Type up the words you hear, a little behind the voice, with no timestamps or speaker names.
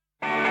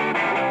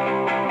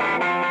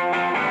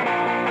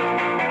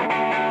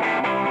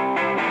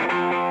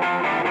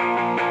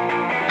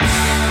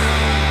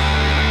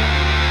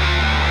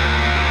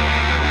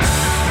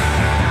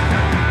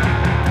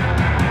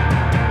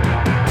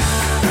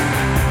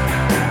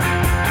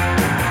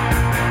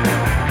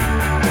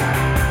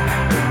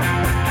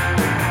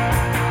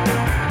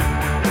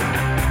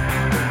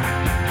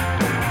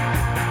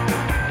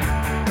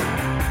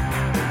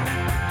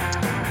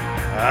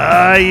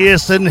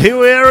Yes, and here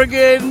we are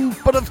again.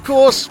 But of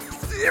course,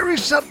 there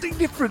is something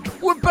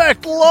different. We're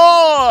back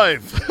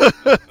live.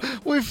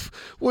 we've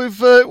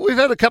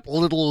had a couple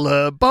of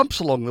little bumps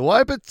along the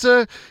way, but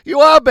you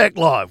are back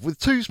live with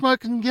Two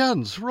Smoking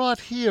Guns right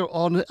here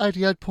on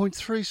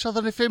 88.3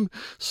 Southern FM,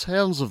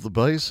 sounds of the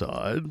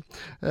Bayside.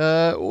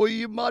 Or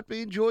you might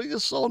be enjoying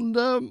us on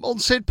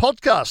said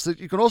podcast that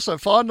you can also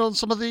find on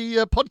some of the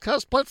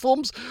podcast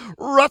platforms.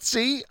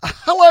 Rutsy,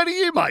 hello to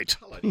you, mate.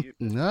 Hello to you.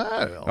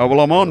 No. Oh, well,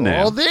 I'm on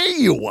now. Oh, there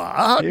you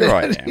are. Here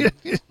I am.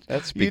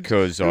 That's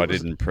because I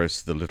didn't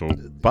press the little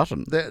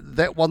button.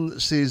 That one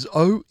that says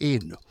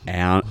ON.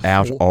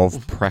 Out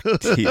of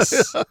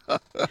practice.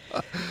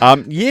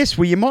 Yes,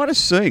 well, you might have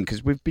seen,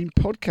 because we've been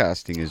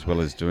podcasting as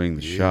well as doing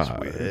the show. Yes,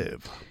 we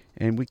have.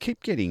 And we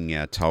keep getting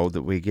told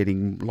that we're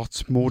getting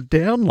lots more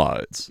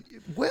downloads.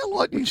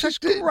 Well, in fact,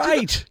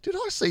 great. Did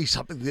I see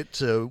something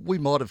that we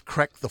might have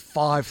cracked the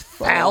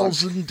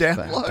 5,000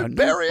 download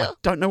barrier? I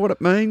don't know what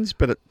it means,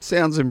 but it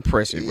sounds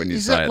impressive when you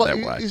say it that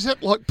way. Is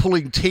that like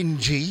pulling 10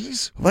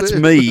 Gs? Well, that's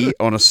me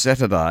on a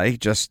Saturday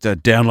just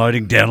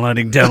downloading. I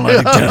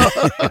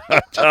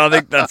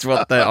think that's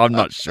what that... I'm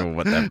not sure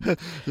what that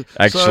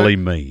actually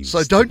means.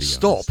 So don't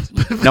stop.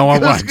 No, I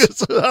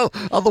won't.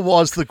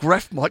 Otherwise, the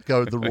graph might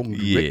go in the wrong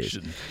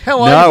direction.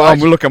 How are you,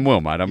 mate? I'm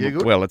well,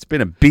 mate. Well, it's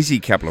been a busy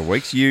couple of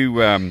weeks.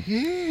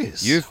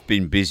 Yes. You've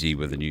been busy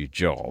with a new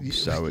job,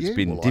 so it's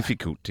been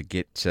difficult to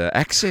get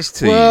access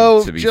to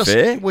you, to be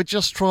fair. We're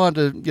just trying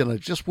to,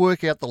 just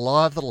work out the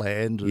lie of the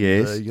land and,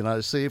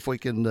 yes. See if we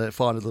can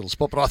find a little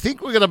spot. But I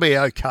think we're going to be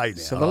okay now.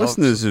 So the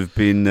listeners have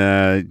been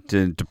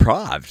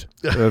deprived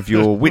of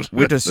your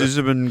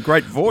witticism and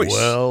great voice.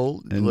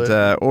 Well, and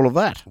all of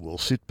that. We'll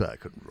sit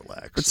back and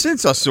relax. But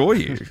since I saw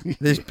you,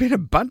 there's been a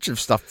bunch of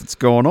stuff that's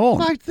gone on.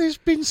 Mate, there's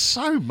been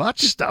so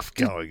much stuff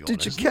going on.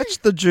 Did you catch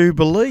the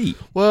Jubilee?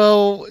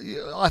 Well,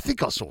 I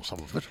think I saw some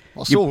of it.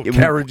 I saw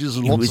carriages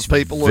and lots of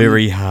people. It was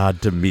very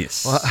hard to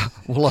miss. I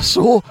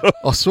saw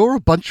a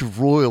bunch of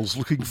royals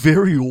looking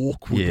very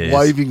awkward,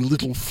 waving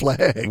little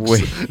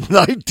flags.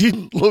 They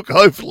didn't look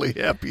overly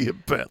happy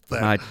about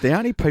that. Mate, the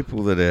only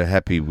people that are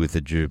happy with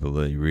the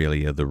Jubilee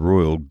really are the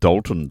Royal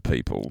Dalton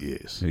people,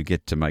 who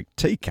get to make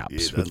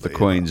teacups with the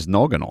Queen's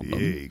noggin on them.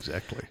 Yeah,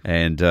 exactly.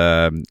 And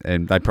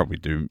they probably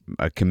do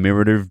a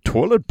commemorative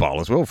toilet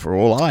bowl as well, for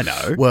all I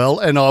know. Well,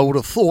 and I would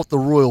have thought the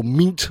Royal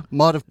Mint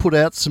might have put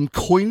out some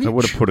coinage. They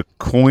would have put a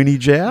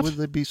coinage out. Would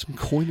there be some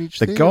coinage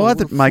the there? The guy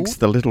that makes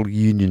the little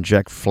Union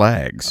Jack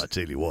flags, I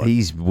tell you what,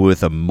 he's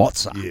worth a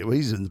mozza. Yeah, well,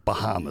 he's in the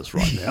Bahamas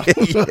right now.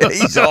 Yeah,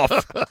 he's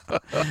off.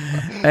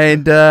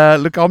 And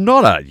look, I'm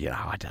not I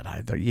don't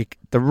know.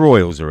 The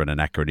Royals are an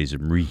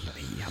anachronism, really.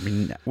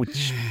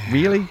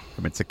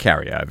 It's a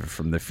carryover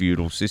from the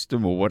feudal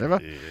system or whatever.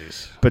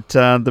 Yes. But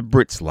the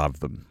Brits love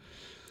them.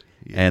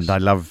 Yes. And they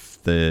love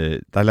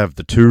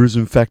the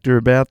tourism factor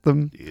about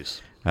them.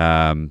 Yes.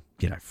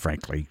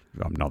 Frankly,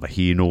 I'm neither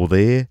here nor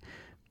there.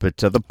 But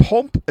the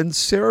pomp and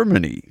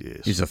ceremony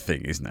is a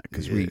thing, isn't it?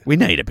 Because we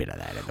need a bit of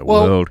that in the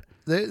world.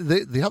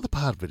 The other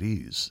part of it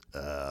is,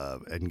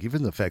 and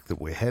given the fact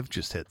that we have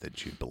just had that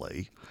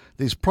Jubilee,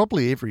 there's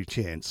probably every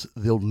chance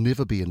there'll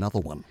never be another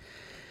one.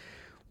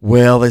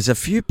 Well, there's a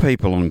few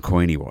people on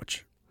Queenie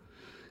Watch.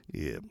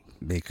 Yeah.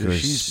 Because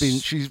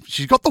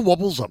she's got the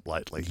wobbles up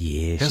lately.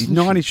 Yeah, she's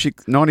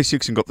 96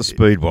 and got the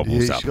speed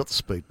wobbles up. She's got the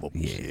speed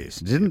wobbles. Yes.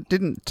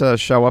 Didn't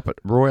show up at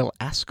Royal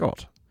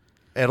Ascot.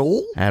 At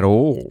all? At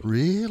all.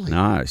 Really?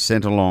 No,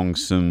 sent along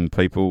some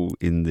people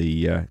in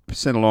the...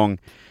 sent along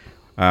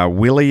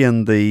Willie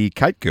and the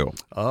Kate girl.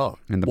 Oh.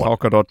 In the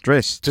polka dot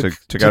dress to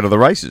go to the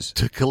races.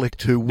 To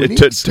collect her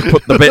winnings? To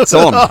put the bets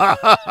on.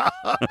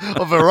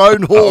 Of her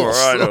own horse.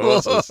 Of her own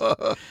horses.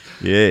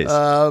 Yes.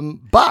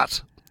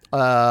 But...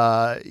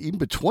 in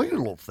between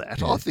all of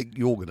that, I think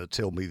you're going to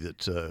tell me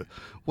that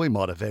we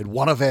might have had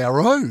one of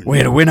our own. We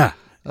had a winner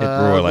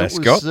at Royal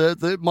Ascot.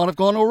 That might have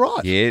gone all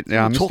right.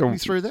 Yeah. Talk me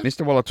through that.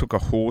 Mr. Waller took a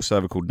horse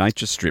over called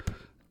Nature Strip.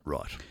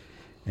 Right.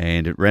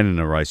 And it ran in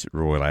a race at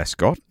Royal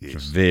Ascot. Yes.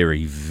 It's a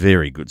very,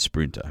 very good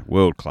sprinter.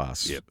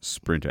 World-class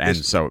sprinter. And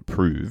so it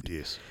proved.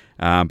 Yes.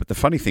 But the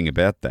funny thing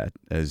about that,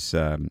 as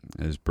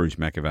Bruce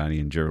McAvaney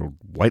and Gerald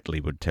Whateley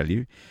would tell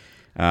you,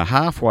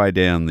 halfway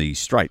down the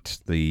straight,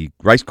 the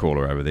race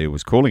caller over there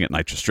was calling it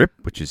Nature Strip,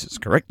 which is its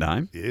correct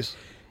name. Yes.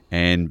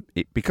 And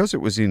because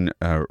it was in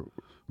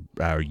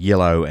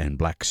yellow and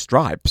black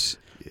stripes,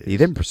 he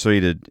then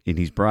proceeded in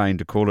his brain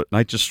to call it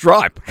Nature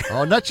Stripe.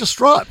 Oh, Nature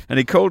Stripe. And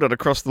he called it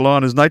across the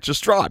line as Nature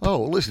Stripe. Oh,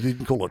 well, at least he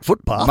didn't call it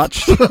Footpath.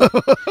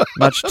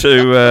 Much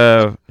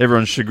to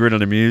everyone's chagrin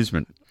and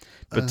amusement.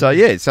 But so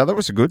that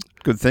was a good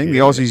thing. The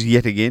Aussies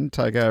yet again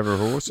take over a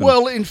horse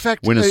and in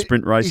fact, win a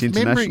sprint race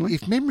internationally.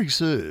 If memory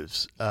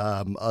serves,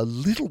 a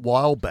little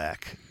while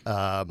back,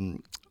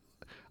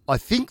 I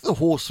think the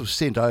horse was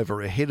sent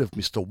over ahead of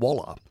Mr.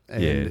 Waller,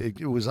 and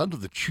it was under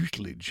the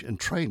tutelage and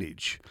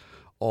trainage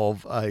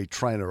of a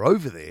trainer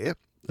over there.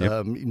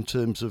 In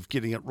terms of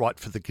getting it right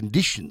for the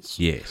conditions.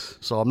 Yes.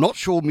 So I'm not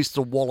sure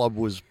Mr. Waller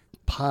was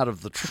part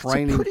of the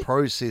training pretty-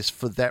 process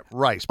for that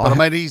race. But I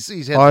mean, he's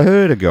had I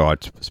heard a guy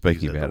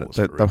speaking He's had about the it. horse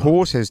That for the a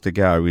horse has to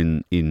go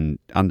in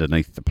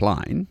underneath the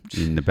plane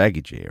in the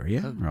baggage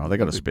area. Right, they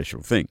got a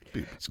special thing, a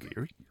bit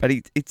scary. but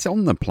it's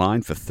on the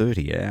plane for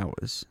 30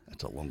 hours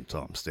That's a long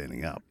time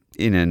standing up.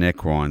 in an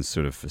equine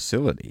sort of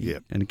facility.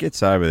 Yep. And it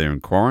gets over there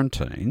and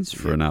quarantines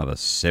for another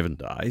 7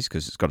 days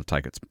because it's got to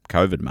take its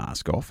COVID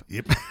mask off.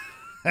 Yep.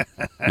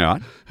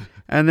 Right,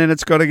 and then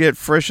it's got to get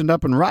freshened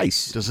up and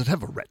race. Does it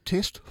have a rat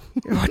test?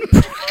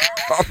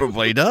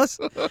 Probably does,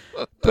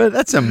 but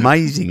that's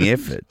amazing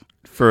effort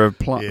for a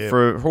Yep.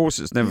 for a horse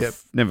that's never Yep.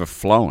 never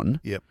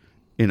flown Yep.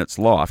 in its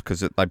life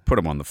because they put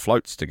them on the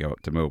floats to go up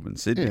to Melbourne,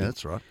 Sydney. Yeah,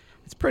 that's right.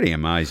 It's pretty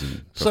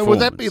amazing. So would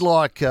that be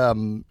performance. like,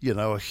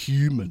 a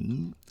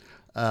human?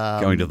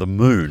 Going to the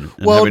moon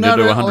and Well, having no,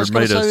 to do a I was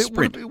gonna 100-metre say,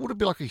 sprint? Would it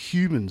be like a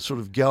human sort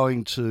of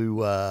going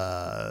to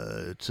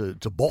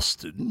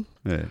Boston,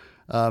 Yeah.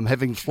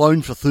 having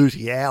flown for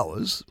 30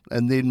 hours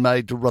and then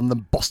made to run the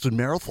Boston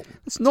Marathon?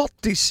 It's not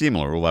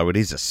dissimilar, although it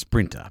is a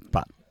sprinter.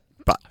 But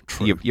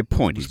True. your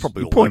point It's is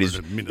probably your all point over is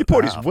in a minute your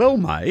point and a is half. well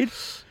made.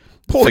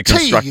 Poorly Fatigue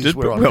constructed, is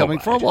where but I'm well coming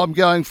made. from. I'm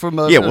going from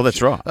Yeah, well,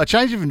 that's right. a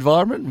change of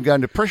environment. I'm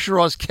going to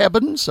pressurised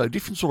cabins, so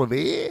different sort of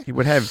air. He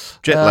would have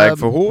jet lag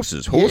for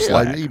horses, horse yeah,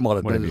 lag. he might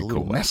have whatever needed a you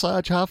little call that.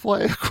 massage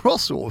halfway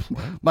across, or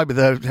maybe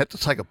they had to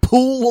take a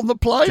pool on the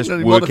plane, Just and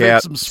he work might have had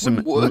out some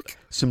swim work.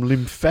 some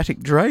lymphatic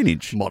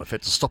drainage. Might have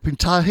had to stop in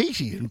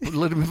Tahiti and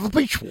let him have a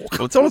beach walk.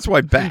 Well, it's on its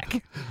way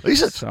back.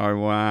 Is it? So,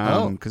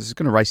 Oh. because it's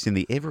going to race in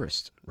the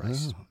Everest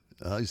race.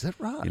 Is that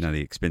right? You know, the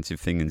expensive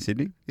thing in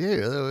Sydney,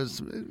 Yeah, there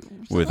was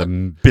worth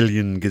 $1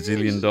 billion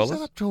gazillion Is that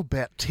dollars. up to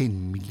about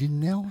 10 million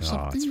now or Oh,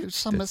 something?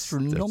 Some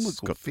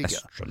astronomical figure.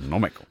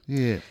 Astronomical.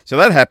 Yeah. So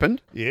that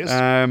happened. Yes.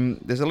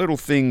 There's a little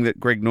thing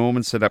that Greg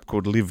Norman set up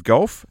called Live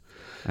Golf.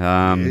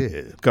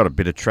 Yeah. Got a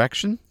bit of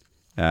traction.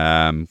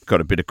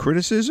 Got a bit of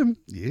criticism.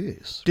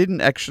 Yes.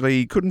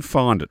 Couldn't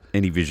find it,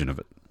 any vision of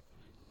it.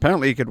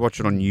 Apparently you could watch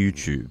it on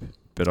YouTube,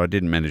 but I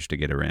didn't manage to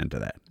get around to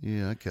that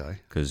Yeah, okay.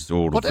 because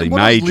all of What- the what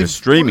does major Live-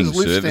 streaming what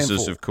does Live stand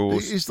services, for? of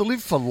course. Is the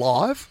Live for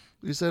live?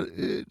 Is that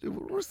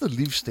what does the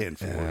Live stand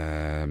for?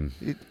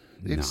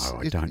 No,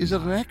 I don't Is it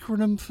an know.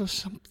 acronym for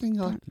something?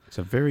 It's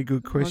a very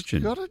good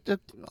question. I've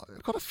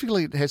got a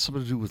feeling it has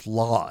something to do with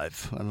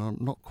live, and I'm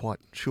not quite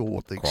sure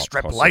what the Quite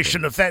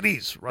extrapolation of that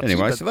is. Right?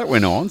 Anyway, so that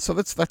went on. So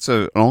that's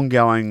an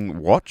ongoing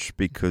watch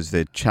because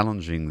they're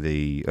challenging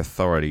the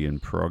authority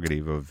and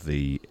prerogative of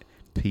the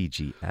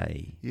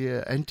PGA.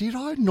 Yeah, and did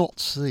I not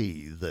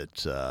see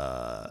that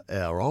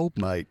our old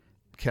mate,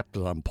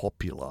 Captain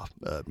Unpopular,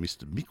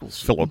 Mr.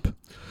 Mickelson,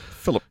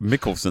 Philip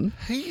Mickelson.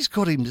 he's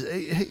got him.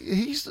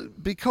 He's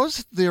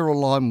because they're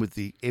aligned with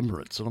the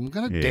Emirates, and I'm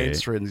going to Yeah.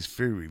 dance around this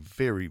very,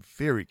 very,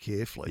 very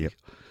carefully, Yep.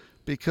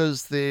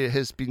 because there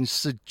has been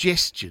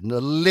suggestion,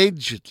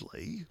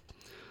 allegedly,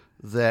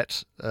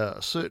 that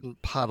a certain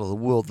part of the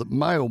world that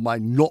may or may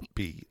not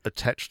be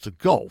attached to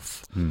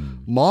golf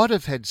might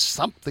have had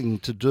something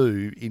to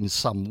do in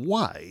some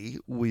way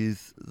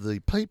with the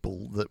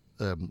people that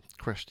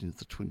crashed into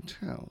the Twin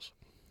Towers.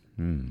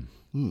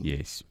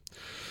 Yes.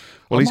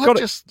 Well, I he's might got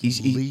just it.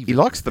 He leave it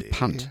likes the there.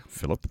 punt,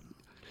 Philip.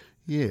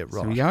 Yeah,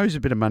 So right. he owes a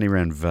bit of money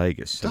around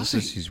Vegas. So Does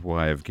this is he? his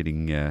way of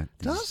getting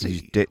Does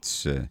his he?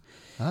 debts.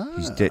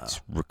 His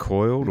debts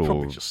recoiled He or,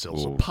 probably just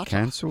sells a or putter.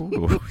 cancelled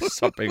or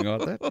something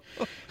like that.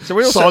 So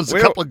we also Signs a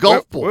couple of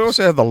golf we balls.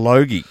 also have the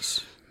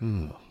Logies.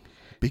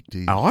 Big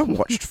deal. Oh, I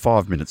watched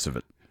 5 minutes of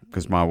it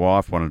because my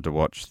wife wanted to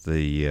watch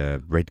the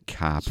red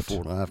carpet,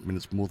 4.5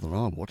 minutes more than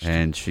I watched.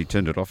 and she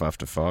turned it off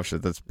after 5. She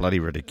said, "That's bloody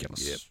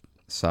ridiculous." Yep.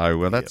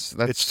 So that's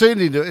It's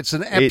turned into it's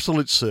an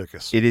absolute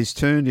circus. it is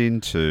turned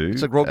into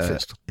It's a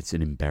grogfest. It's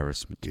an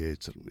embarrassment. Yeah,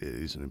 it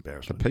is an The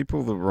embarrassment.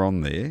 people that were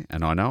on there,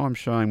 and I know I'm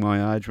showing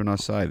my age when I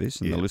say this,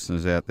 and Yeah. the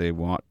listeners out there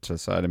might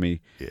say to me,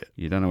 Yeah.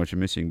 you don't know what you're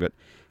missing, but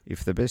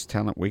if the best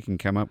talent we can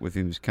come up with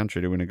in this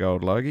country to win a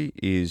gold Logie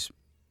is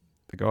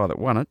the guy that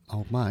won it,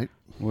 Old mate.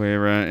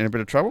 we're in a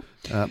bit of trouble.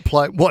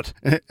 Play what?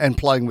 And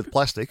playing with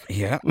plastic.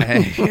 Yeah.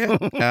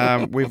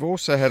 We've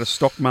also had a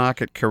stock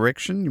market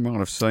correction. You might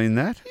have seen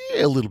that.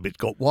 Yeah, a little bit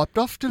got wiped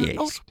off, did it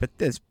not?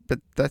 Yes, but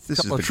this is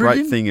Couple the of great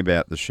trillion? thing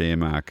about the share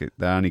market.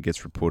 They only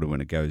gets reported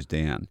when it goes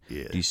down.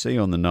 Yeah. Do you see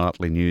on the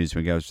nightly news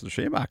when it goes to the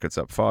share market's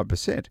up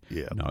 5%?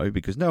 Yeah. No,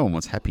 because no one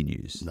wants happy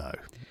news. No.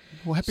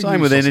 Well, happy Same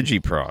news with doesn't- energy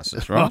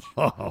prices, right?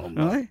 Oh,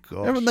 my Right?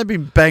 gosh. Haven't they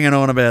been banging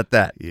on about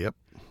that? Yep.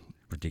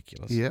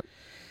 Ridiculous. Yep.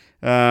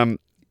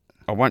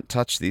 I won't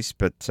touch this,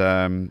 but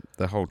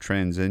the whole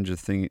transgender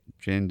thing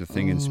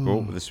in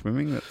sport with the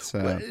swimming,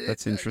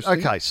 that's interesting.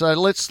 Okay, so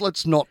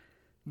let's not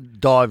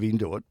dive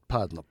into it,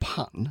 pardon the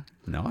pun,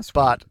 Nice.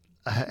 but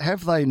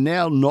have they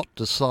now not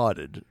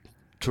decided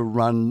to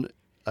run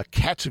a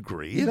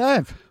category yeah, they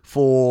have.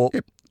 for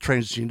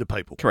transgender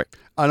people? Correct.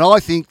 And I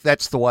think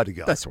that's the way to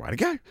go. That's the way to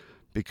go.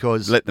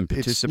 because Let them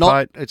It's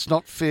participate.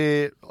 not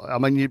fair. I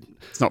mean,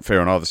 It's not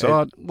fair on either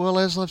side. well,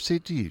 as I've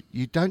said to you,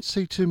 you don't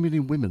see too many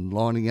women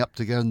lining up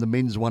to go in the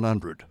men's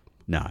 100.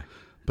 No.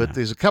 But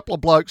there's a couple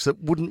of blokes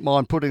that wouldn't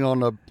mind putting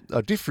on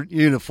a different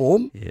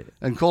uniform Yeah.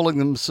 and calling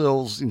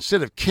themselves,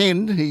 instead of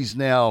Ken, he's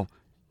now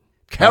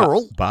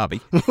Carol,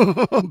 Barbie.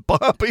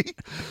 Barbie,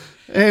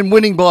 and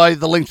winning by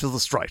the length of the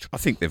straight. I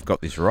think they've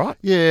got this right.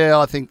 Yeah,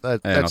 I think And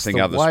I that's think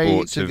the other way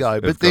sports to have- go.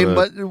 have But got then, a-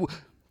 but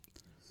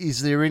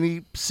is there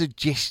any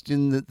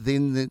suggestion that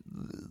then that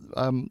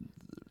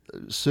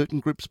certain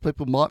groups of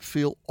people might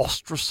feel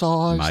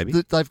ostracised? Maybe.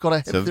 That they've got to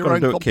have So they've their got to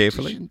own do it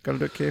competition? carefully. Got to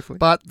do it carefully.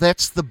 But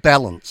that's the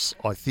balance,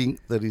 I think,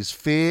 that is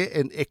fair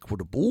and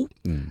equitable,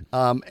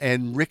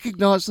 and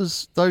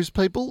recognises those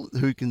people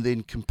who can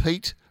then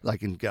compete. They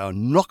can go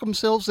and knock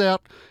themselves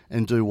out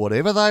and do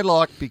whatever they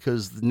like,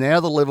 because now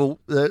the level,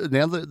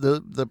 now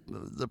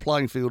the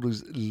playing field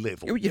is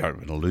level. You don't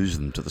want to lose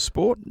them to the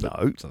sport.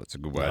 No. So that's a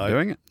good way of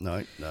doing it.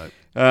 No.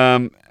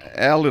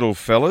 Our little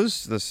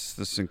fellas, the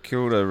St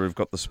Kilda have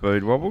got the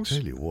speed wobbles.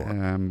 Tell you what.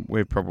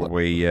 We're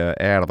probably out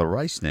of the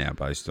race now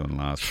based on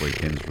last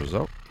weekend's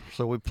result.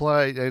 So we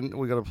played, and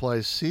we've got to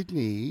play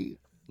Sydney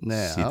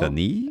now.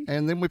 Sydney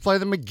And then we play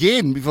them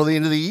again before the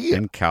end of the year.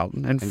 and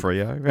Carlton and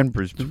Freo and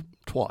Brisbane.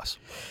 Twice.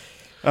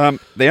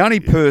 The only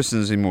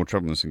persons in more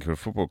trouble than St Kilda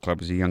Football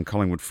Club is a young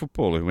Collingwood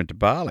footballer who went to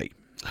Bali.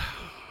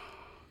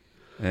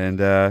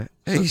 And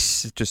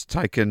he's just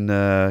taken,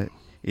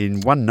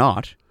 in one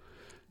night,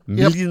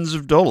 millions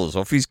of dollars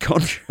off his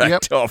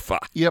contract offer.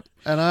 Yep,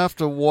 and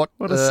after what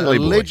What a silly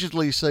boy.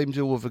 allegedly seemed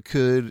to have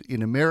occurred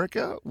in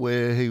America,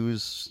 where he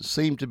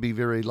seemed to be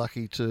very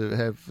lucky to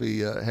have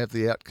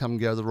the outcome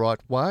go the right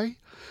way,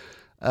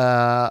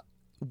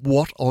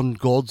 what on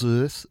God's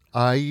earth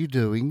are you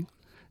doing?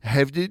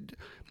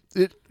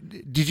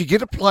 Did you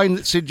get a plane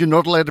that said you're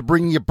not allowed to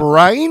bring your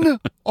brain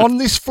on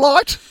this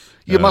flight?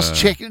 You must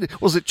check it.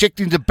 Was it checked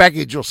into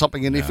baggage or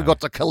something, and he forgot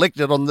to collect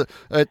it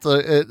at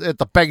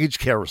the baggage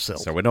carousel?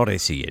 So we're not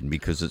SEN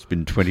because it's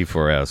been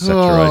 24-hour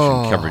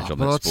saturation coverage on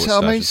that but sports I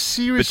station. mean,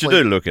 seriously. But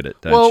you do look at it,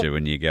 don't Well- you?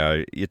 And you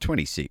go, you're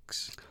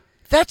 26.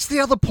 That's the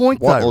other point,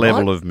 What though.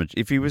 level right? of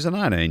if he was an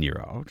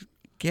 18-year-old,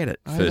 get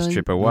it. I First don't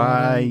trip know.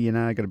 away,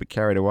 got a bit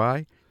carried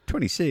away.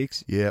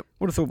 26. Yep.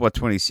 Would have thought by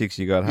 26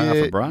 you got half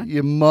a brain.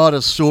 You might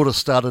have sort of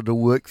started to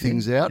work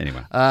things out.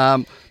 Anyway. My I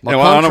don't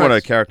want to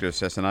contract- character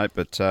assassinate,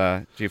 but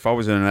if I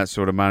was earning that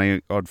sort of money,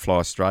 I'd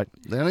fly straight.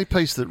 The only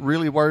piece that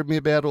really worried me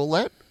about all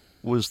that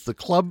was the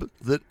club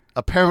that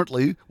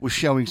apparently was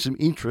showing some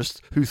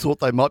interest, who thought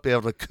they might be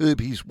able to curb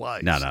his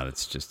ways. No,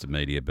 it's just a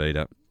media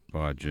beat-up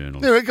by a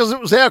journalist. Yeah, because it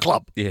was our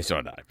club. Yes,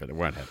 I know, but it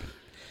won't happen.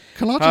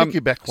 Can I take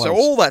you back once? So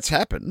all that's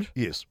happened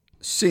Yes.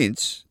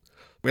 since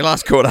we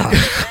last caught up.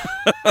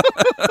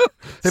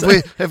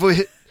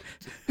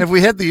 Have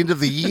we had the end of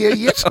the year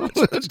yet?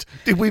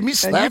 Did we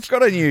miss And that? you've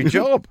got a new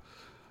job.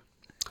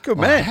 Good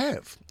man. I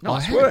have.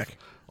 Nice I have. work.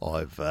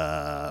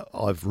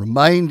 I've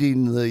remained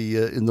in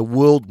the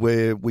world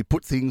where we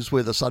put things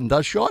where the sun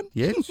does shine.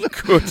 Yes,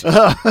 good.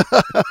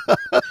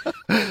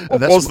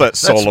 And was that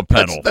solar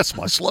panel? That's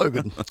my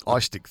slogan. I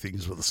stick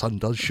things where the sun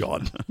does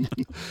shine.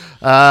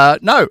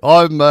 No,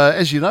 I'm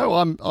as you know,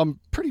 I'm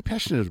pretty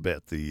passionate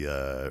about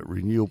the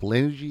renewable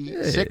energy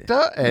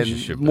sector, as you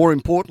should and be. more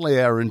importantly,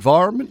 our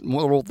environment and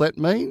what all that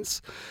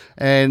means.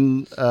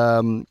 And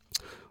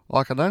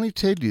I can only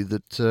tell you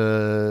that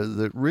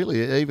that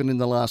really, even in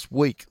the last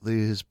week,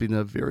 there has been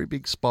a very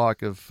big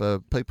spike of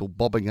people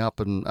bobbing up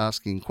and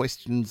asking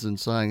questions and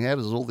saying, "How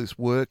does all this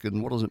work?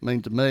 And what does it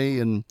mean to me?"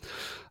 And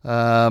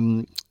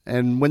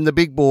when the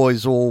big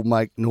boys all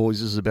make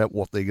noises about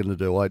what they're going to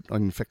do,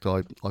 in fact,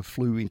 I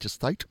flew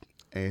interstate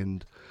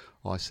and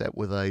I sat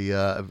with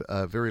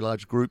a very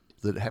large group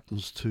that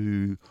happens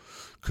to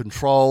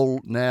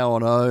control now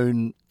and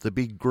own the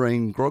Big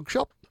Green Grog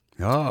Shop.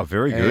 Oh,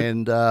 very good.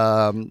 And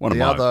One of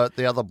mine.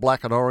 the other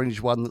black and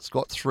orange one that's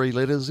got 3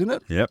 letters in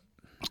it, Yep.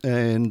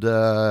 and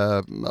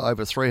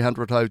over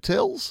 300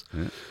 hotels,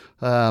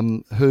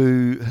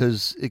 who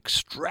has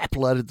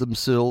extrapolated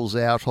themselves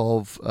out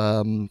of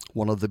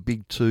one of the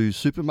big 2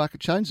 supermarket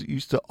chains that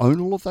used to own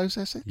all of those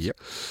assets. Yep.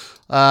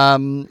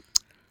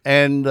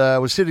 And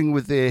we're sitting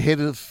with their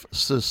head of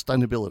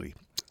sustainability.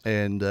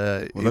 And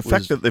Well, the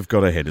fact that they've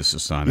got a head of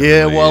sustainability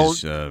Yeah, well,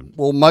 is...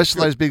 well, most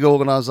of those big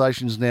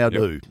organisations now Yep.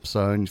 do.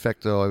 So, in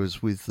fact, I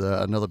was with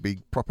another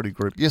big property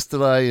group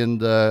yesterday,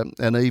 and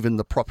even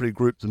the property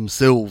group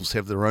themselves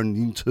have their own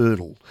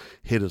internal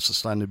head of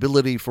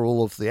sustainability for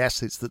all of the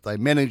assets that they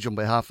manage on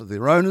behalf of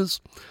their owners.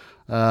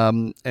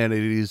 And it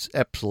is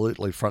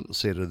absolutely front and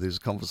centre. There's a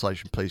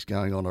conversation piece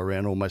going on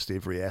around almost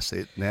every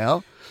asset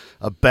now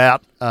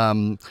about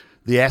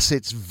the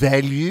asset's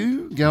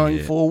value going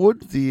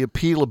forward, the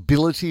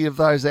appealability of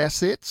those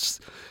assets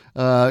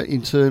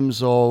in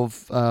terms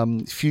of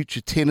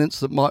future tenants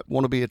that might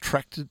want to be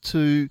attracted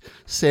to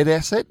said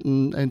asset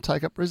and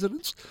take up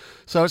residence.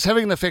 So it's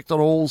having an effect on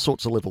all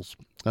sorts of levels,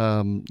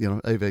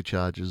 EV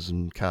chargers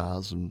and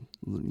cars and,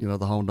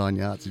 the whole 9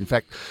 yards. In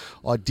fact,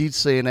 I did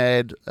see an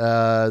ad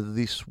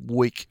this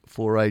week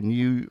for a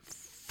new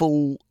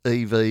full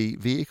EV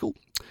vehicle,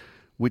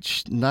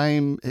 which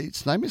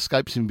its name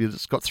escapes me, but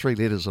it's got 3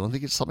 letters, and I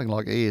think it's something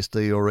like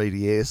ESD or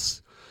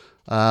EDS,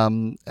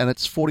 and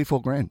it's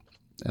 $44,000.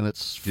 and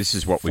it's This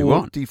is what we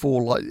want.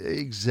 44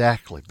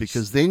 exactly,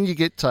 because then you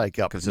get take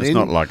up. Because it's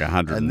not like a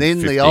 150 and then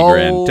the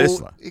grand old,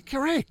 Tesla.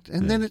 Correct.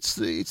 And then it's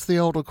the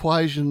old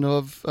equation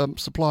of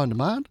supply and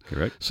demand.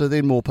 Correct. So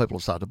then more people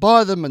start to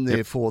buy them, and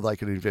therefore they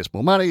can invest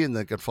more money, and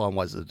they can find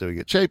ways of doing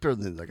it cheaper,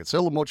 and then they can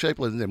sell them more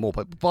cheaply, and then more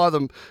people buy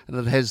them, and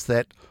it has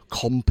that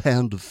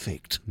compound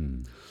effect.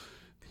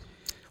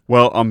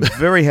 Well, I'm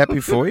very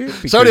happy for you.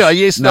 So anyway,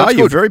 yes, no, that's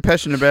you're good. very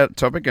passionate about the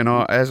topic, and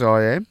as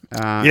I am,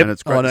 and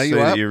it's I great know to see you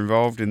are. that you're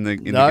involved in the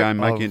game,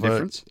 making a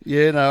difference.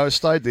 I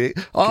stayed there.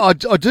 I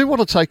do want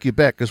to take you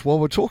back, because while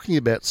we're talking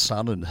about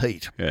sun and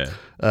heat,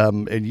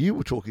 and you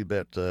were talking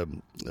about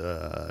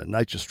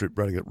Nature Strip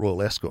running at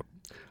Royal Ascot,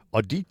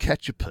 I did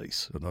catch a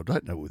piece, and I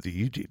don't know whether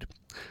you did,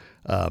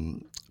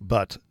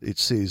 but it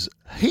says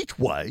heat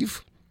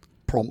wave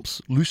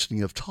prompts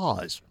loosening of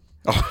ties.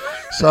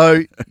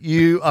 So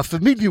you are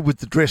familiar with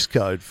the dress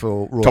code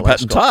for Royal Top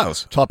hat and Ascot.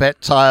 tails. Top hat,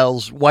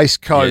 tails,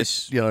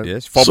 waistcoat,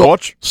 Yes, fob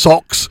watch.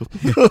 socks.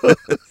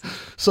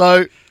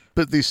 So,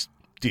 but this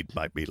did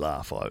make me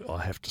laugh,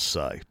 I have to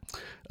say.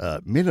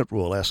 Men at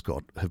Royal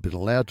Ascot have been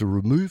allowed to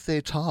remove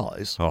their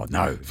ties Oh,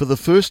 no. for the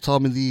first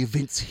time in the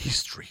event's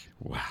history.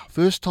 Wow.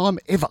 First time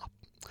ever.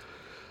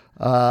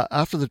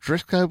 After the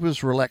dress code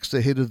was relaxed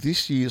ahead of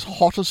this year's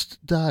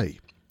hottest day.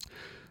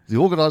 The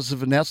organisers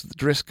have announced that the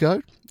dress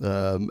code,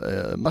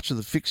 much of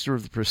the fixture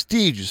of the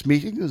prestigious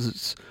meeting, as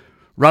its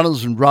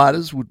runners and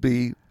riders, would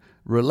be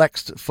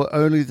relaxed for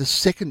only the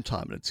second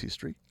time in its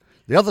history.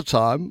 The other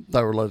time,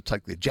 they were allowed to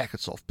take their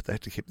jackets off, but they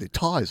had to keep their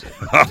ties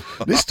on.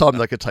 This time,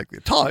 they could take their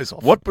ties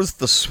off. What was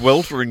the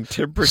sweltering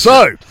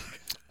temperature?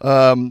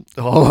 So,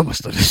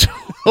 almost.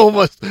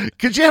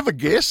 Could you have a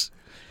guess?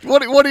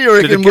 What do you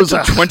reckon Did it get was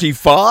to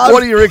 25?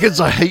 What do you reckon's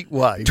a heat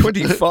wave?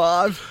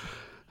 25?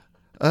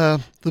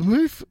 The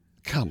move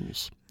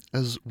comes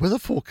as weather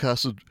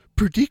forecast had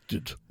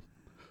predicted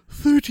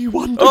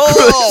 31 degrees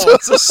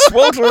It's a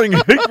sweltering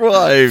heat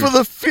wave. for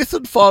the fifth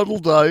and final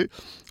day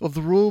of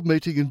the Royal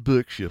Meeting in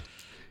Berkshire.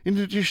 In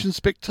addition,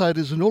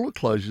 spectators in all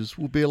enclosures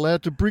will be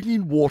allowed to bring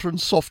in water and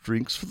soft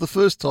drinks for the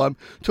first time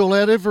to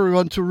allow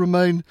everyone to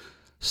remain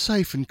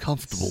safe and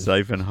comfortable.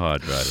 Safe and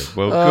hydrated.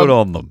 Well, good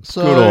on them.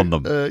 So, good on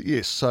them.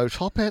 Yes, so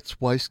top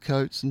hats,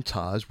 waistcoats and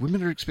ties.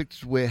 Women are expected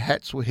to wear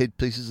hats or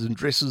headpieces and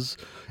dresses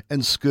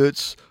and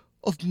skirts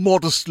of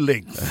modest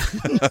length.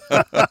 So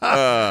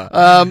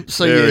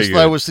Very yes, good.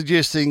 they were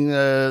suggesting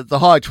the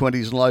high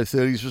 20s and low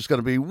 30s was going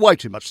to be way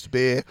too much to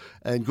bear,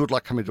 and good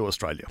luck coming to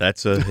Australia.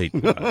 That's a heat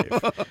wave.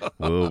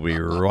 We'll be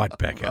right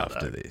back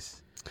after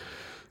this.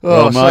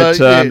 Oh, Well, so, mate,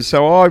 yeah.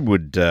 so I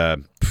would,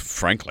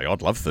 frankly,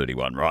 I'd love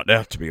 31 right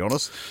now, to be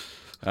honest.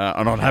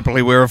 And I'd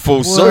happily wear a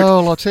full suit.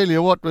 Well, I'll tell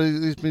you what,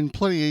 there's been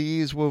plenty of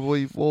years where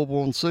we've all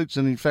worn suits,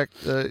 and in fact,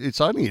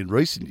 it's only in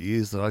recent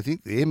years that I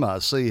think the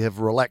MRC have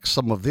relaxed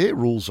some of their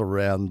rules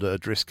around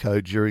dress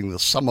code during the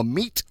summer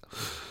meet.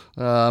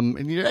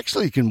 And you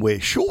actually can wear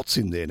shorts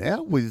in there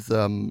now with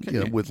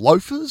with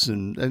loafers,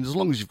 and as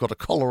long as you've got a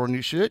collar on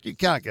your shirt, you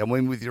can't go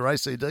in with your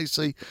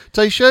AC/DC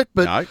T-shirt.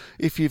 But No.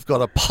 if you've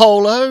got a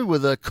polo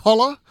with a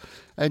collar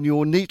and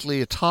you're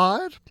neatly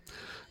attired,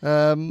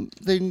 then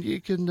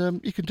you can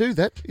do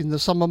that in the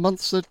summer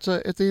months at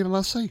the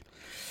MRC.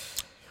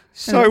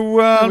 So,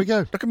 there we go.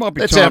 Look, it might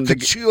be That's our time to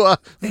couture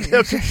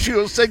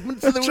segment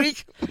for the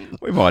week.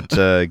 we might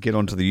get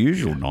on to the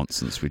usual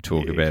nonsense we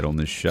talk about on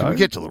this show. Can we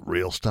get to the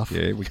real stuff?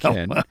 Yeah, we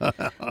can.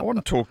 I want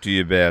to talk to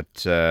you about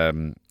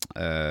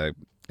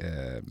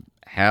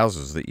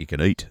houses that you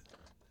can eat.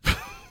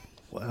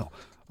 Well,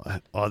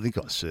 I think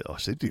I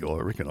said to you, I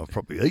reckon I've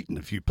probably eaten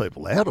a few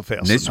people out of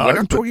house. This, and I'm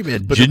home, talking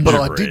about but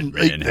gingerbread I didn't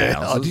men eat their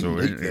houses. I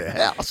didn't eat their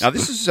house. Now,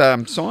 this is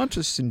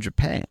scientists in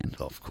Japan.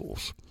 Of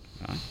course.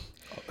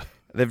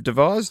 They've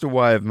devised a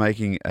way of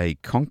making a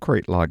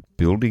concrete-like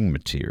building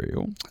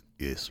material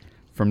Yes.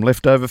 from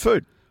leftover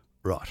food,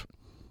 Right.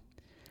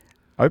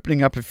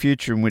 opening up a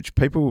future in which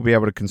people will be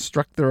able to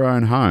construct their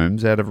own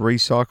homes out of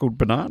recycled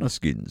banana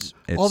skins,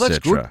 etc. Oh, that's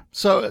good.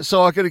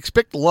 So I can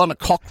expect a line of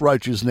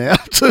cockroaches now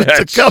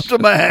to come to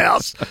my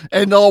house,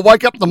 and I'll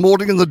wake up in the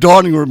morning and the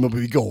dining room will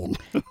be gone.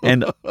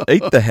 And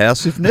eat the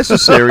house if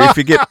necessary. If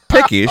you get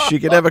peckish, you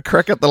can have a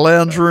crack at the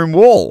lounge room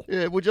wall.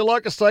 Yeah. Would you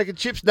like a steak and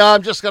chips? No,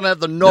 I'm just going to have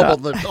the knob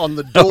on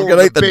the door. I'm going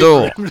to eat the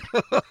door.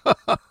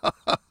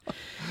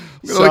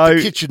 I'm going to eat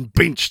the kitchen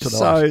bench tonight.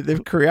 So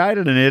they've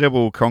created an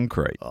edible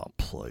concrete Oh,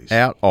 please.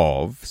 out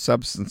of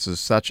substances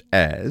such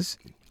as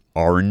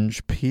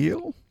orange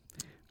peel,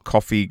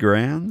 coffee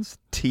grounds,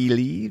 tea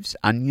leaves,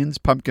 onions,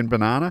 pumpkin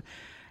banana,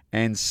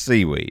 and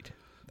seaweed.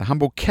 The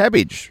humble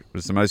cabbage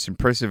was the most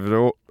impressive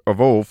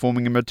of all,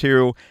 forming a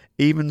material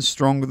even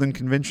stronger than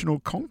conventional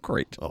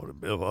concrete. Oh,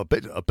 I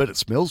bet it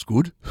smells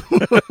good.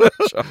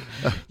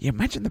 Yeah,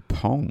 imagine the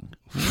pong.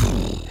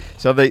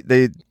 So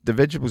the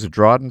vegetables are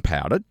dried and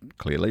powdered,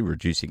 clearly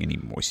reducing any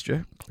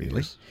moisture,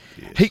 clearly. Yes.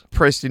 Heat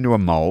pressed into a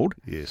mould,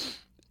 Yes.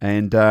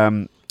 and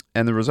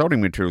the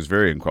resulting materials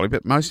vary in quality,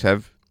 but most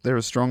they're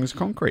as strong as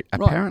concrete,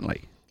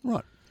 apparently,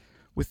 Right.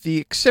 with the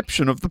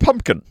exception of the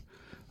pumpkin.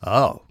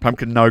 Oh.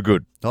 Pumpkin, no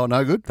good. Oh,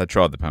 no good? They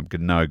tried the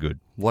pumpkin, no good.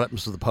 What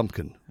happens to the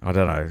pumpkin? I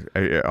don't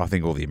know. I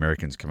think all the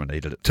Americans come and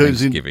eat it at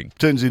Turns Thanksgiving.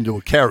 into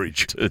a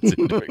carriage. Turns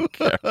into a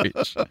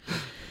carriage.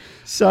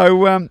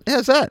 So,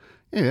 how's that?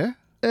 Yeah.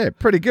 Yeah,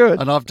 pretty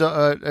good. And I've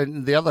done,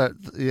 and the other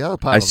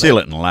part They of seal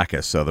that. it in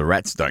lacquer so the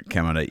rats don't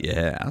come and eat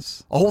your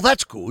house, Oh,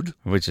 that's good.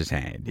 which is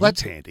handy.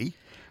 That's handy.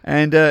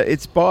 And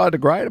it's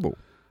biodegradable.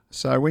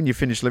 So when you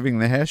finish living in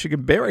the house, you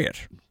can bury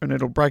it and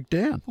it'll break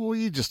down. Well,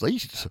 you just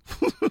eat it.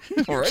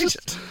 Or eat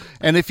it.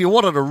 And if you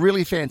wanted a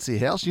really fancy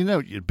house, you know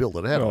what you'd build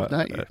it out of,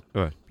 don't you?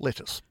 Right.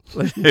 Lettuce.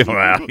 Well,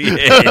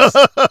 yes.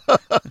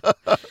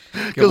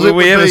 Will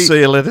we ever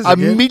see a lettuce $1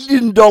 again?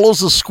 million a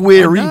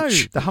square I know,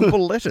 inch. the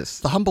humble lettuce.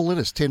 The humble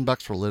lettuce,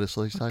 $10 for a lettuce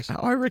these days.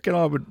 I reckon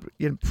I would,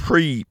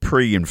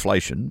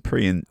 pre-inflation,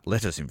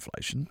 lettuce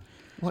inflation.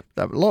 What?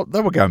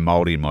 They would go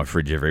mouldy in my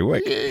fridge every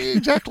week. Yeah,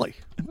 exactly.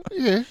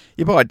 Yeah.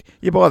 You buy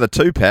the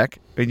 2-pack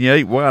and you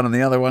eat one and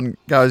the other one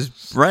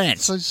goes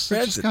rants. So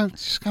just go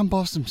and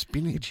buy some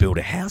spinach. Build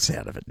a house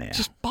out of it now.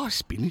 Just buy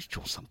spinach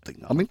or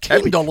something. I mean,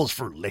 $10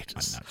 for a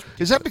lettuce.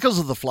 Is that because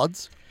of the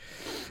floods?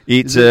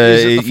 It's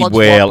is it the floods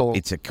or-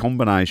 it's a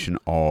combination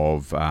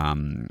of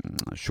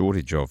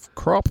shortage of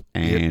crop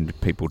and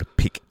people to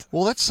pick it.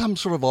 Well, that's some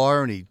sort of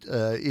irony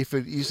if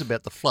it is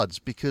about the floods,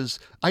 because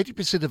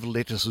 80% of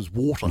lettuce is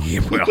water.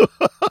 Yeah, well,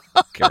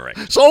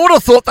 correct. So I would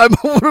have thought they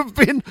would have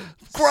been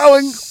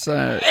growing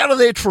So, out of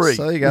their tree.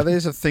 so there you go.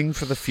 There's a thing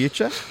for the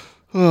future.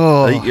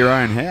 Oh. Eat your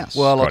own house.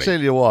 Well, I'll Scotty.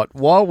 tell you what,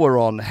 while we're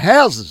on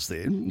houses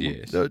then,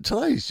 Yes.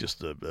 today is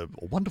just a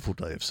wonderful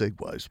day of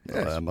segues,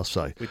 I must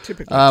say. We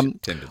typically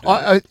tend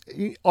to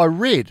do I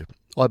read,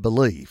 I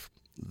believe,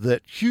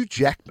 that Hugh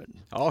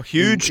Jackman...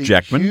 Huge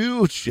Jackman.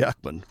 Huge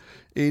Jackman,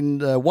 in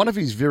one of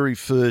his very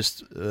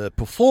first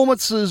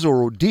performances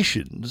or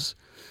auditions,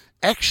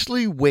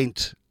 actually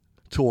went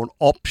to an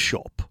op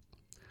shop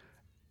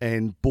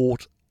and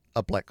bought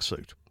a black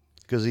suit.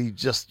 Because he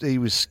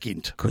was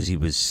skint. Because he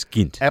was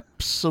skint.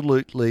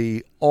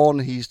 Absolutely on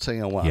his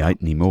Tijuana. He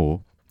ain't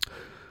anymore.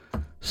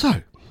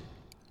 So,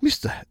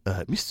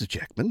 Mr.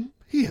 Jackman,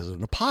 he has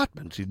an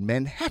apartment in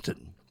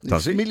Manhattan.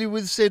 Does he? Familiar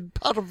with said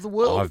part of the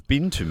world? I've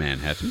been to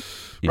Manhattan,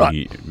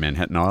 Right.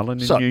 Manhattan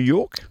Island in So, New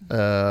York.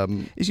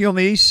 Is he on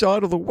the east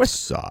side or the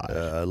west side?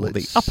 Or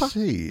Let's the upper?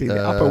 see.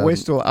 The upper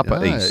west or upper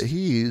no, east?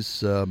 He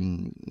is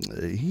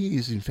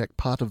in fact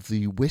part of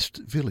the West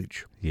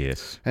Village,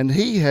 Yes. and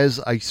he has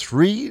a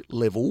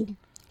 3-level,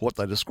 what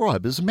they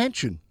describe as a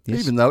mansion,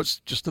 Yes. even though it's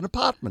just an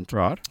apartment.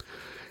 Right.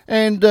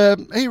 And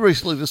he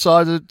recently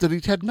decided that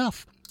he'd had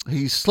enough.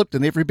 He's slept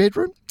in every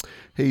bedroom.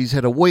 He's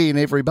had a wee in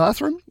every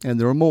bathroom, and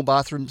there are more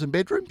bathrooms than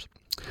bedrooms.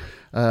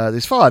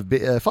 There's five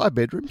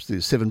bedrooms.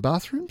 There's 7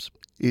 bathrooms.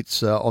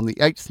 It's on the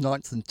 8th,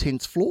 9th, and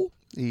 10th floor.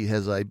 He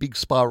has a big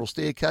spiral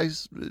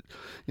staircase,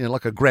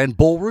 like a grand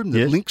ballroom that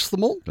Yes. links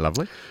them all.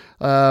 Lovely.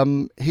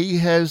 He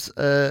has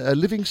a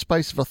living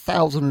space of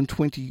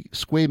 1,020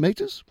 square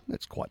metres.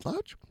 That's quite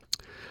large.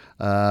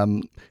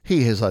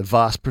 He has a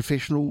vast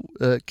professional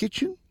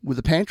kitchen with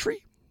a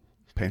pantry.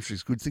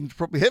 Pantry's a good thing to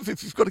probably have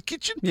if you've got a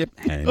kitchen. Yep.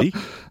 Handy.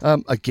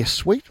 A guest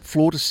suite,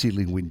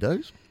 floor-to-ceiling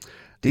windows.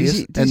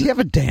 Does he have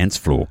a dance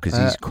floor? Because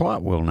he's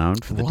quite well known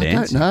for the Well,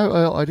 dance. I don't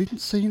know. I didn't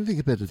see anything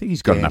about it. I think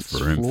he's got enough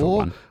room for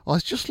one. I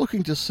was just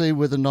looking to see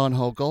where the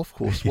 9-hole golf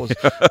course was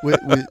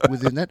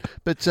within that.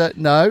 But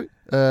no.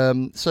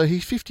 So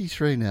he's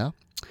 53 now.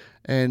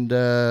 And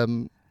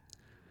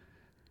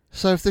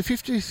so if the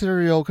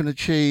 53-year-old can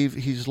achieve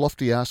his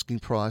lofty asking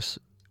price,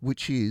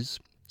 which is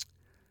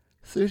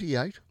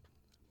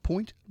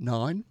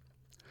 $38.9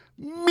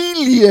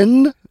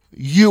 million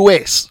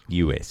US.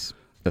 US.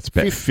 That's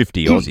about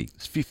 50 Aussie.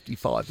 It's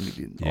 55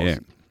 million Yeah.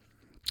 Aussie.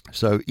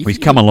 So if He's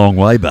you- come a long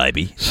way,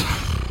 baby.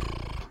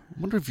 I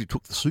wonder if you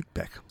took the suit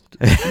back.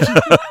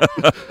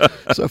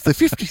 So if the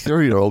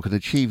 53-year-old can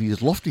achieve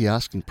his lofty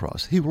asking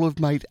price, he will have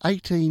made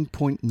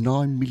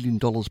 $18.9 million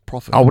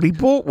profit. Oh, but he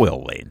bought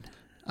well then.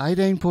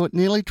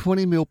 Nearly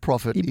 20 mil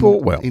profit He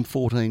bought well. in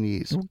 14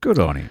 years, Well, good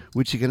on him.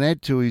 which he can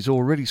add to his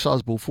already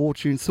sizable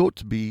fortune, thought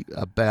to be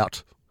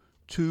about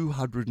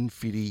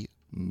 250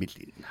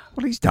 million.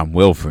 Well, he's done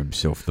well for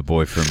himself, the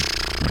boy from...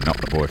 Well,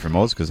 not the boy from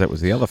Oz, because that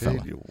was the other fella.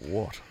 Tell you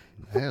what.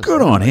 How's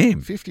Good that? on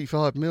him.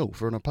 55 mil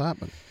for an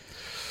apartment.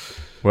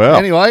 Well,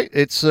 Anyway,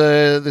 it's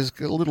there's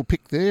a little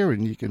pic there,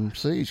 and you can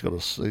see he's got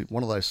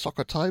one of those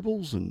soccer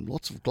tables and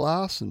lots of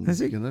glass, and Has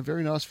he?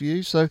 very nice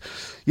view. So,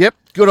 yep,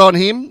 good on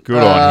him.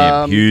 Good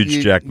on him.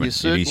 Huge Jackman in his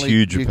certainly-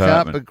 huge you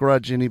apartment. can't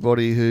begrudge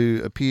anybody who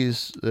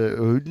appears,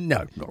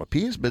 not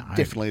appears, but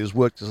definitely has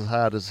worked as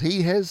hard as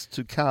he has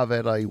to carve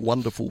out a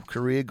wonderful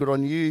career. Good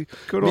on you,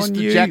 Good Mr. on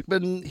you.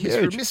 Jackman. Here's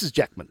for Huge. Mrs.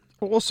 Jackman.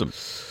 awesome.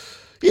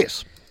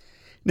 Yes.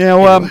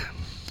 Now,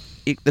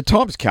 the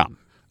time's come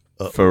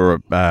for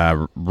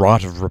a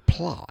right of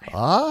reply.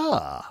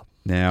 Ah.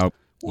 Now,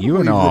 What you are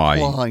and we I,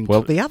 replying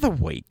well, to? the other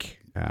week,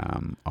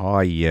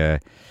 I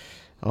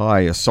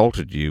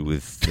assaulted you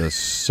with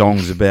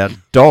songs about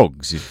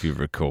dogs, if you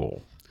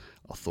recall.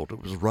 I thought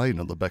it was rain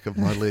on the back of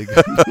my leg.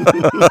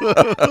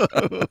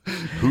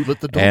 Who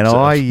let the dogs And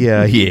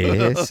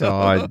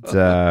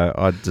out?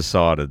 I'd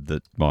decided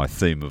that my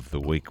theme of the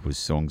week was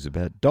songs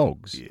about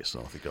dogs. Yes,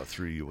 I think I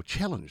threw you a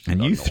challenge. And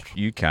did I not?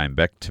 you came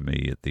back to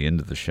me at the end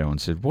of the show and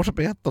said, "What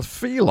about the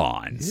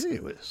felines?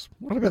 Yes.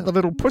 What about the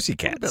little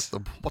pussycats?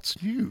 What about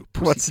what's new?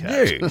 What's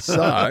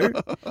Pussycat?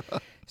 new?"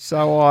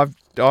 So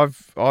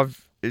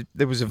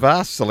there was a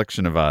vast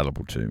selection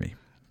available to me,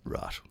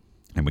 Right.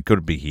 and we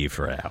could be here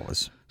for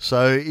hours.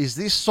 So is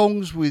this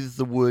songs with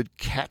the word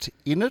cat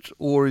in it,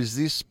 or is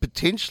this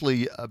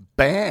potentially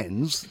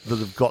bands that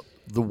have got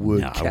the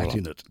word No, cat well,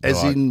 in it?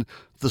 As right. in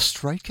the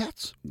Stray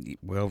Cats?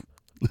 Well,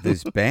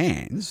 there's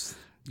bands,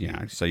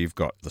 so you've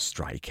got the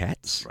Stray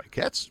Cats, Stray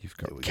Cats. you've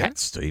There got we Cat go.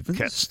 Stevens,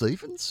 Cat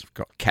Stevens. you've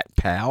got Cat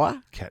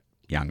Power, Cat.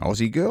 Young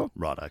Aussie Girl,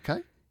 Right,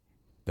 okay.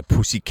 the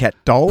Pussycat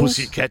Dolls,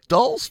 Pussycat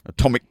Dolls.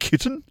 Atomic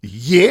Kitten.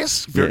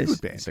 Yes. Very Yes,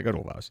 good band. They got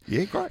all those.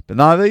 Yeah, great. But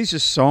no, these are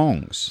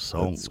songs.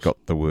 Songs. It's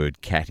got the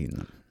word cat in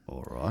them.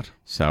 All right.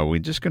 So we're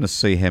just going to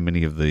see how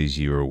many of these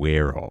you're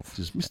aware of.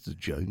 Does Mr.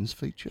 Jones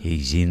feature?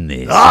 He's in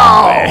there.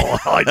 Oh,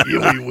 I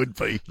knew he would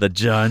be. The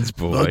Jones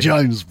Boy. The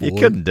Jones Boy. You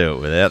couldn't do it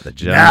without the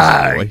Jones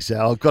No, Boy.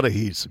 so I've got to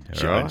hear some All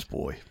Jones right.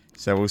 Boy.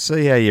 So we'll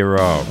see how you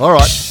roll. All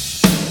right.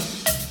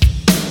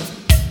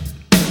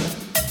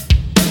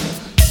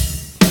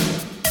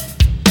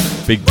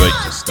 Big beat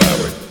to start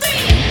with.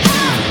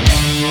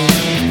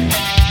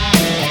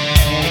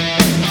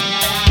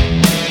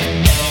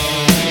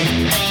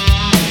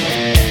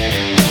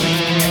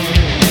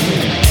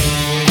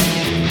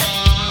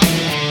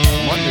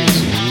 Might need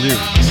some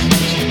lyrics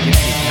just to get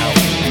me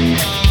going.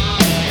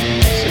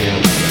 See how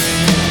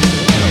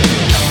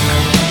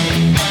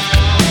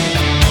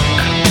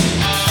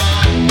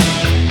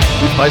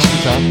good bass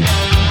guitar.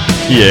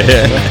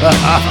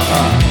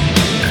 Yeah.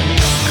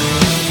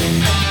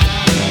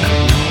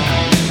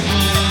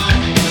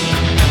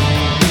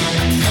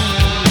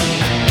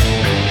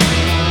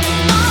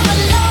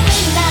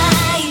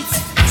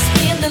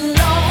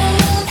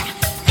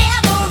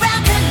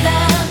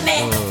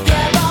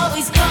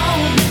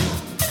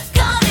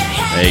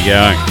 There you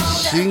go.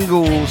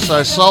 Single,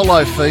 so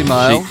solo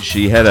female.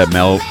 She had a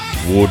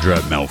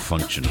wardrobe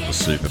malfunction at the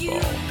Super Bowl.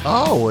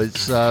 Oh,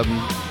 it's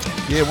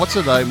yeah. What's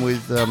her name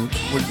with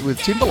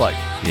Timberlake?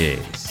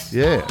 Yes.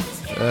 Yeah,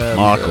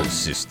 Michael's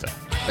sister.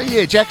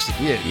 Yeah, Jackson.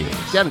 Yeah,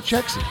 Yes. Janet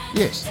Jackson.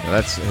 Yes. So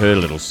that's her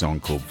little song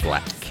called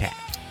Black Cat.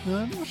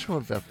 I'm not sure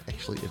if I've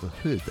actually ever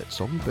heard that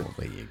song, but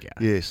There you go.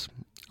 yes,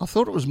 I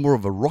thought it was more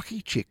of a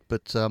rocky chick,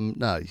 but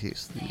no,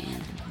 yes,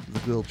 the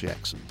girl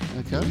Jackson.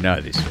 Okay. You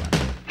know this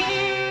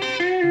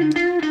one.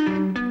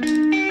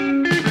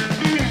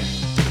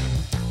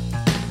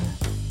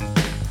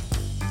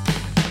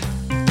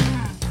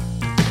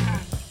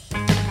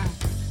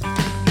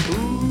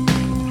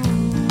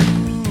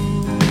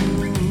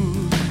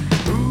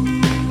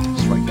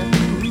 Straight down.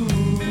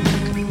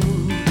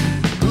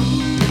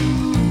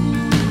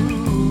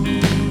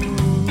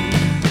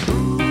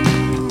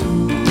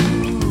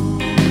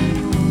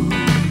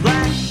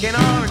 Black and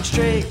orange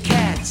stray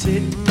cat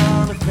sitting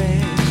on a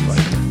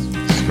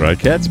fence. Stray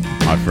Cats,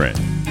 my friend.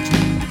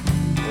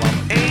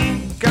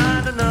 Ain't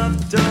got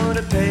enough dough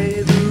to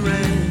pay the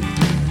rent.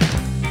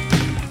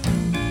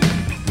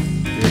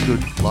 Yeah,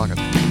 good. Like it.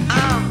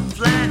 I'm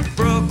flat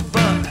broke,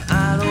 but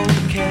I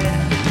don't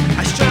care.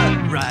 I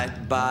strut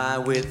right by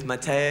with my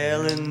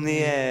tail in the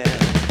air.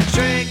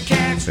 Stray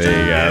cats. There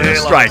you go. The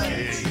Stray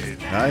Cats.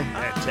 No?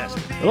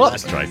 Fantastic. I like the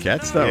Stray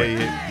Cats, don't we?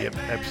 Yep,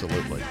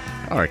 absolutely.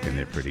 I reckon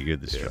they're pretty good,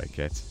 the Stray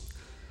Cats.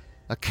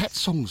 Are cat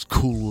songs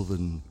cooler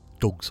than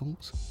dog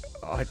songs?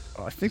 I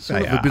think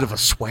Sort they of are. a bit of a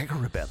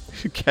swagger about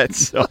them. cat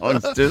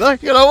songs, do they?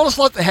 You know, I just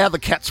like how the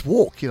cats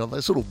walk. You know,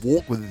 they sort of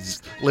walk with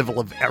this level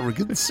of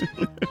arrogance.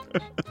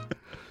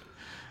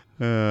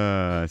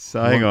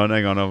 So hang on.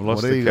 I've lost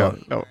what do the you car.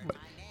 got? Oh,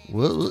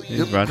 Well,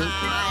 here's one.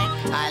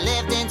 I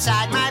lived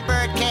inside my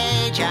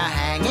birdcage,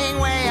 hanging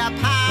way up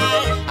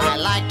high. I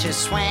like to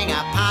swing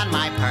upon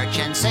my perch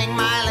and sing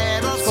my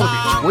little It's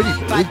gotta song. be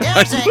 20, But dude.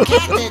 there's a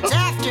cat that's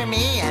after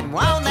me and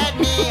won't let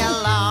me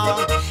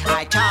alone.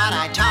 I taught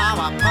a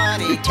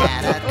putty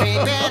tat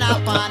creeping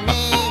up on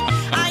me.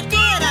 I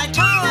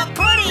taught a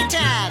putty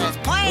tat as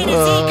plain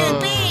as he could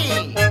be.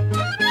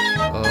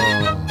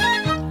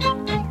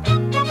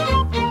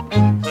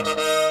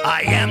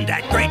 I am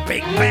that great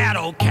big bad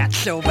old cat.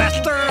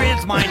 Sylvester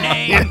is my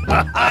name.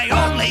 I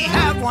only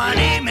have one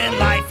aim in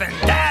life, and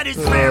that is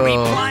very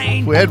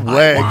plain. if we had I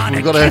Wags, wanna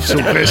we've got to have catch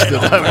Sylvester,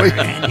 that don't we? bird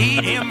and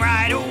eat him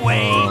right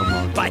away. Oh,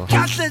 my But God.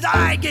 just as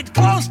I get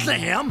close to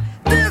him,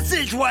 this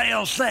is what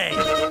he'll say.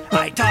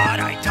 I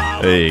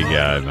taught. There you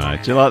go,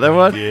 mate. Do you like that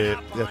one? Yeah,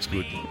 that's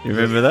good. You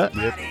remember that?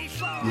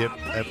 Yep,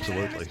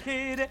 absolutely.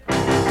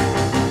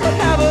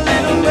 Have a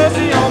little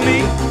mercy on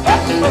me.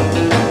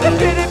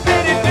 Pity,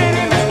 pity,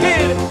 pity, Miss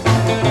Kitty.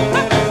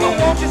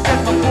 Won't you set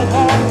my poor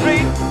heart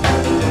free?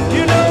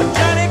 You know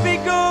Johnny be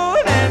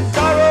good and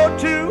sorrow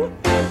too.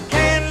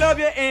 Can't love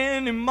you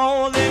any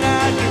more than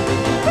I do.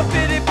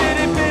 Pity,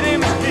 pity, pity,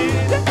 Miss Kitty.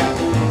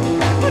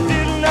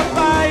 Didn't I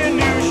buy you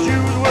new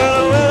shoes?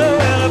 Well,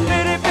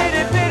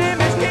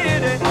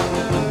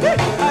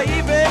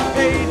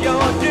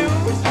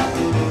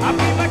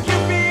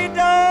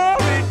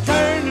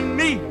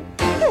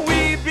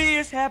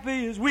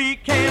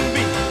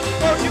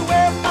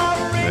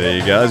 There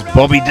you go. It's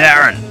Bobby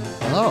Darin.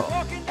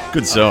 Oh,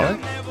 Good song. okay.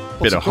 Bit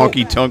What's of it called?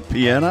 honky tonk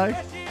piano.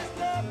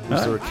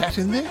 Is there a cat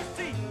in there?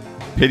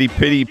 Pity,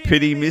 pity,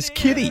 pity, Miss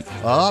Kitty.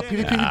 Ah,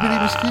 pity, pity, pity,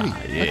 Miss Kitty.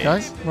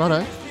 yes. Okay,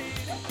 righto.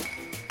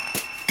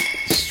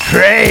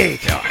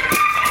 Straight.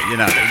 You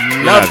know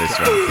this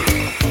one.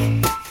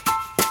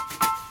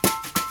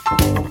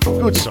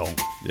 Good song.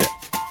 Yeah.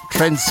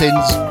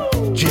 Transcends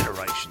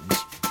generations.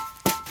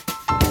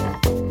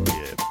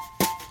 Yeah,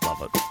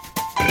 love it.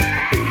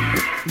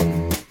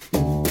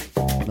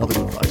 Another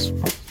good bass.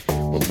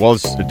 Well,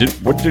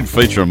 what did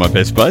feature on my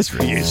best bass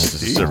reviews Yes, it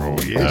did.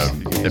 several Yes,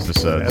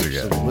 episodes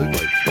ago.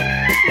 Absolutely.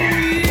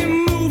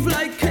 Move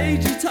like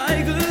cagey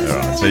tigers. All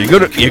right, so you're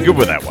good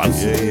with that one.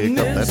 Yeah,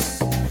 got that.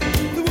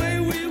 The way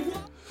we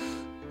walk.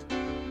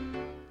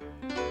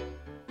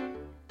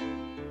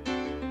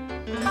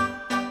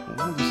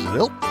 Oh, this is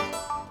Elk.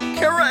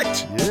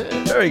 Correct.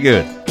 Yeah. Very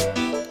good.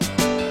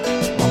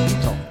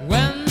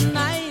 When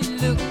I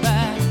look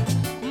back,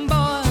 boy,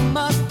 I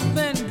must have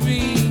been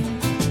green.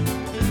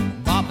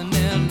 Bopping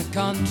in the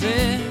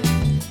country,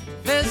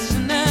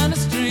 fishing in a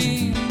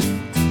stream.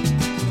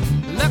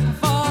 Looking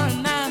for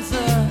an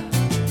answer,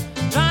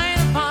 trying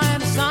to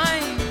find a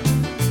sign.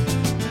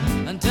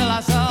 Until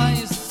I saw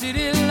your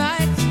city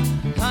lights,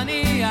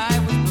 honey, I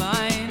was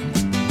blind.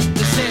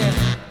 They said,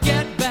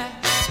 get back,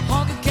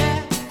 honky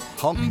cat.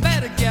 Honky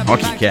Better get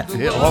Honky back cat. to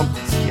the Yeah, world.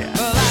 honky cat.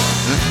 Well, I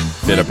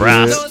Bit of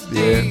brass. those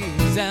days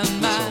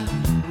and my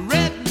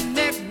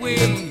redneck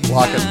ways.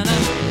 like it. And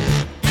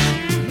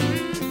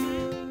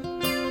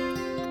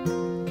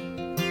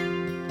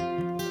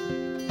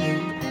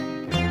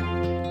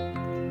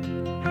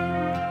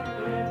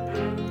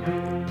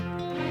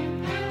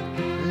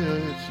Yeah,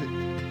 that's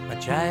it.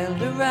 a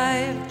child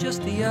arrived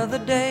just the other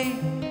day.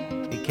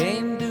 He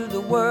came to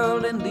the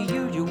world in the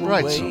usual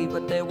Right, way, sir.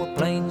 but there were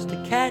planes to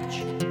catch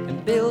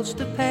and bills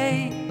to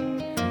pay.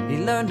 He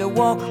learned to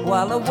walk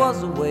while I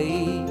was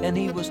away, and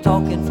he was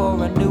talking for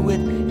I knew it.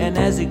 And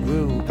as he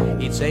grew,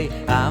 he'd say,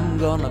 I'm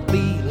gonna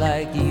be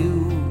like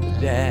you,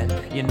 Dad.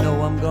 You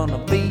know I'm gonna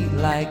be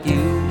like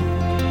you.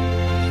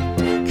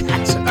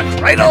 Cats in the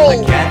cradle.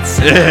 The cats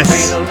in Yes. the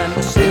cradle and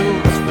the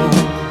silver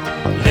spoon.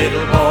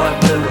 Little boy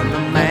blue and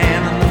the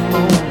man on the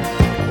moon.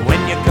 When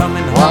you're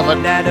coming Love home,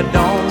 it. Dad, I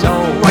don't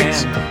know great when,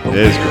 song. but It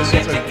is we'll good.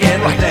 get It's a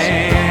together great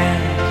then.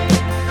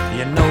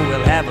 You know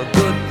we'll have a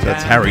good time.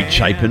 That's Harry then.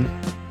 Chapin.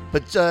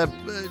 But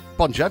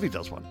Bon Jovi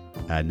does one.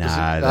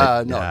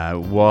 No,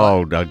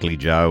 Wild Ugly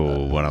Joe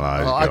or one of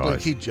those Oh, guys. Ugly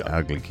Kid Joe.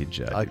 Ugly Kid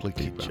Joe. Ugly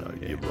Kid Did Joe. one,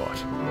 yeah. You're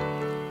right.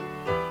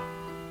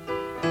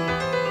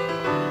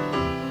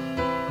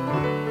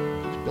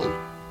 It's Billy.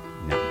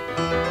 No,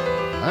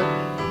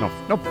 No?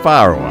 not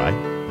far away.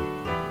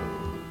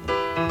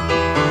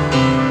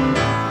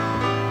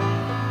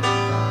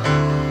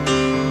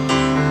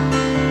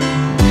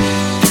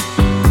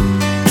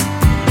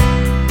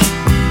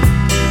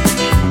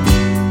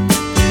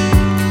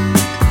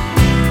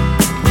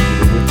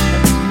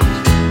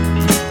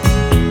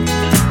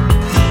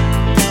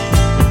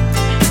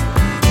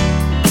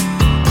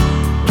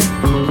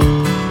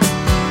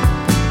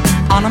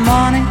 On a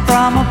morning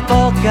from a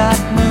Bogart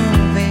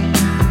movie,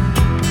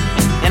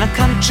 in a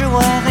country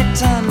where they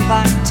turn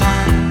back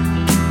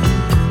time,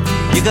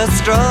 you go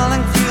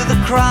strolling through the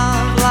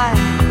crowd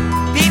like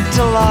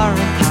Peter Lorre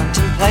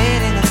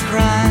contemplating a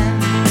crime.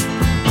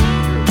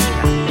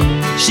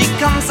 She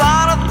comes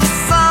out of the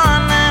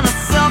sun in a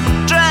silk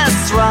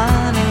dress,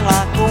 running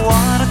like a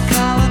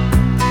watercolor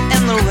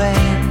in the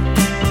rain.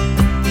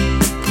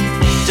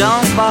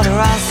 Don't bother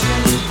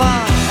asking for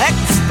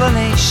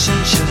explanation,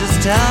 she'll just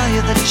tell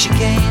you that she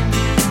came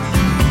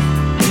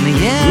in the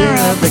year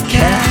of the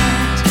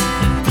cat.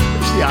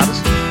 Who's the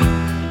artist?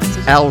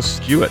 Al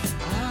Stewart.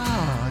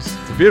 Ah, It's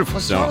a beautiful I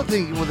was trying song. to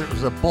think whether it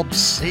was a Bob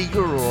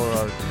Seger or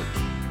a...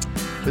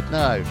 But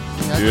no.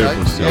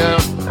 Beautiful song. Yeah.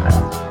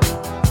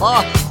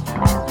 Ah.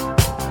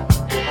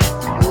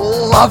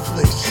 Love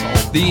this song.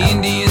 The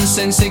Indians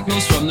send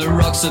signals from the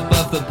rocks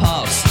above the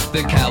pass.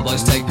 The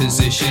cowboys take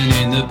position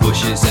in the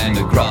bushes and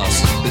the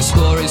grass. The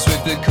score is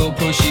with the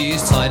corporal, she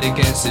is tied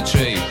against a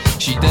tree.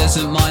 She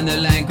doesn't mind the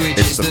language,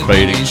 It's it's the the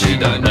feeding feeding she she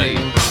don't don't need.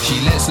 She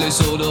lets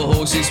loose all the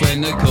horses when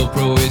the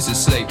corporal is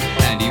asleep.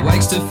 And he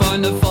wakes to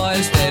find the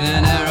fire's dead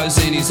and arrows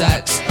in his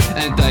axe.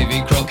 And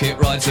Davy Crockett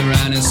rides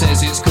around and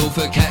says it's cool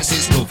for cats,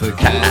 it's cool for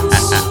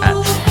cats.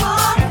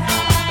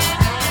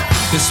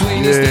 The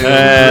sweetest Yeah. little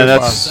And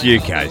that's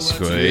UK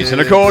Squeeze. And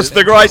of course,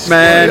 the great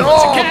man.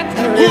 Oh,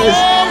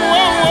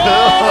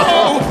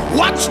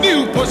 What's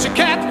new,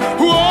 pussycat?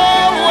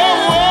 Whoa,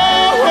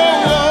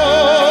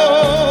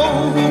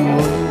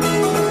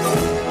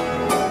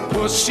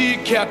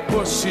 Pussycat,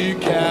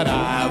 pussycat,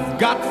 I've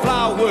got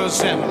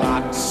flowers and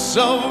lots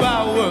of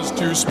hours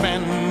to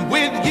spend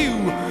with you.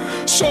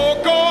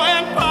 So go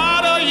and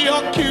powder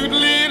your cute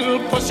little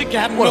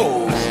pussycat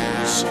nose.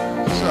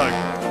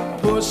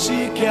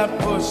 Pussycat,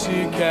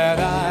 pussycat,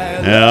 I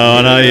Oh,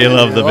 I know you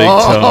love the big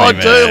time, I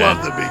man. do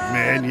love the big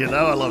man. You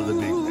know I love the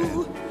big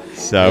man.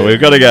 So we've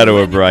got to go to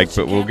a break,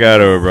 but we'll go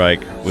to a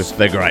break with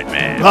the great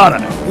man.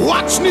 Righto.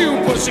 What's new,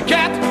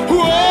 pussycat?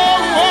 Whoa!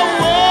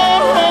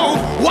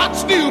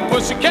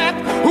 pussycat.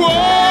 Whoa, whoa,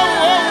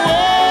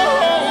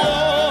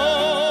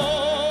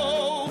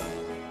 whoa.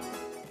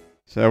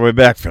 So we're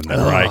back from the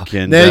break,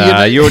 and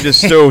now you've just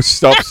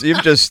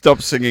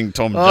stopped singing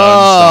Tom Jones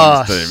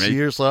Oh, songs to me.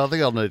 seriously, I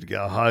think I'll need to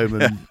go home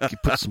and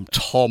put some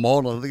Tom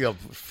on. I think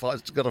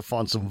I've got to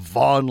find some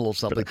vinyl or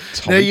something.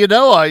 Now, you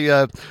know,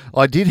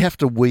 I did have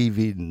to weave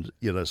in,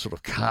 you know, sort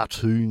of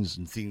cartoons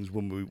and things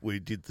when we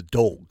did the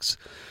dogs.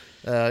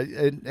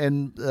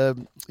 And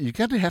you're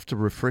going to have to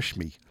refresh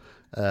me.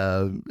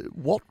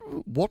 What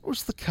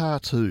was the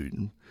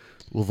cartoon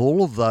with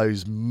all of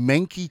those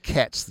manky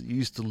cats that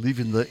used to live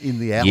in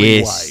the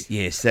alleyway?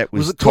 Yes, that was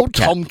Was it called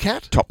Top Cat.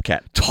 Tomcat? Top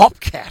Cat. Top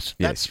Cat,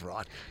 Yes. that's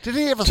right. Did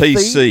he have a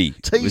TC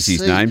theme? was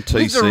his name, Lived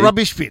in TC. a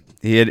rubbish bin.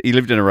 He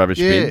lived in a rubbish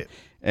Yeah. bin,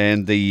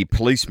 and the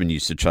policeman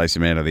used to chase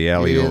him out of the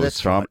alley Yeah, all the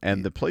that's time. right.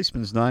 And the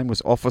policeman's name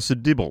was Officer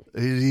Dibble.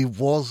 He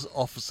was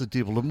Officer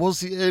Dibble, and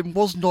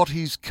was not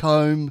his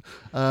comb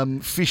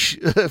fish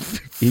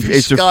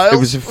It scales?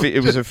 was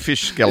a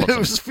fish skeleton. It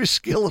was a fish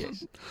skeleton.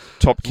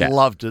 Top Cat.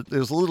 Loved it. There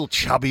was a little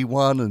chubby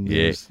one, and there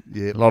Yeah. was,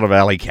 A lot of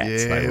alley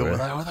cats. yeah, they were.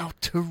 they were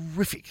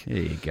terrific. There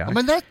you go. I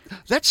mean that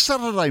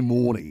Saturday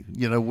morning,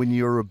 you know, when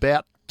you're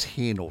about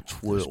 10 or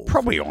 12.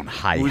 Probably on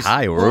Hey was-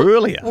 Hey or well,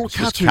 earlier. Well, It was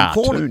just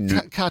Cartoon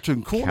Corner.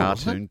 Cartoon Corner.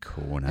 wasn't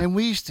Cartoon it? Corner. And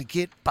we used to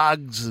get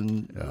Bugs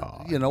and,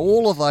 you know,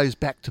 all of those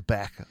back to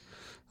back.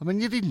 I mean,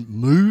 you didn't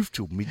move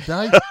till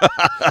midday.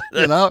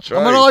 You know, true.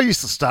 I mean, I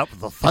used to start with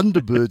the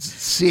Thunderbirds at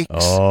 6.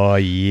 Oh,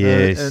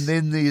 yes. And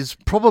then there's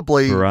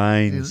probably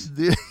Brains.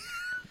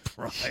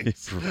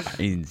 Brains.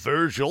 Brains.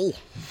 Virgil.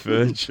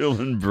 Virgil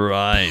and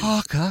Brains.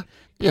 Parker.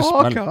 Yes,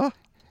 Parker.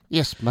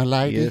 yes, my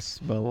lady. Yes,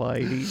 my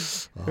lady.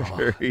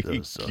 Very That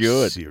was,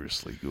 good.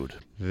 seriously good.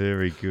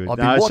 Very good. I've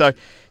been No,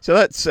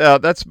 so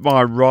that's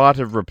my right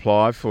of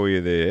reply for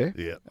you there.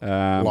 Yeah.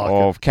 Like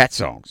of cat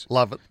songs,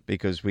 Love it.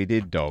 because we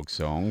did dog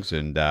songs,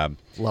 and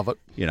Love it.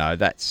 you know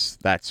that's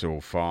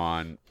all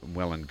fine,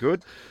 well and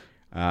good.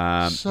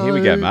 Here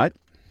we go, mate.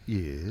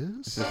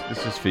 Yes.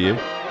 This is for you.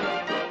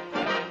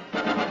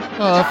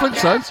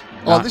 Flintstones.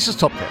 Oh, this is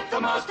Top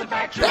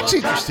Cat. That's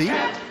interesting,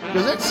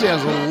 because that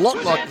sounds a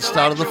lot like the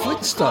start of the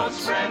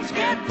Flintstones.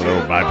 They're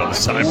all made by the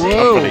same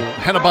Whoa. company.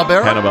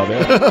 Hanna-Barbera?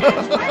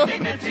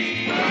 Hanna-Barbera.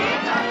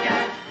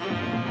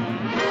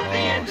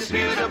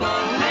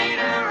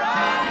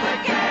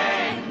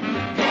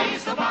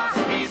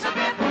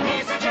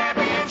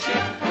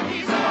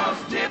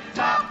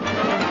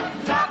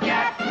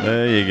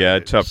 There you go,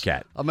 Top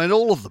Cat. I mean,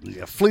 all of them.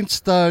 Yeah,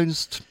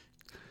 Flintstones,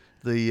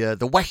 the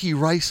Wacky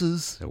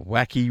Racers. The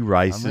Wacky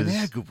Racers. I mean,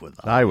 how good were those?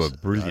 They were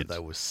brilliant. They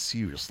were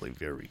seriously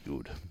very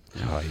good.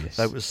 Oh, yes.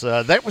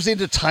 That was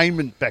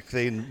entertainment back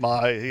then,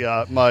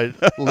 my my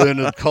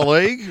learned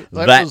colleague.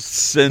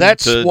 That's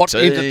what entertainment.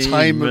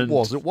 entertainment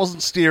was. It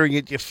wasn't staring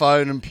at your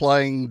phone and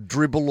playing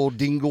Dribble or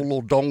Dingle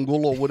or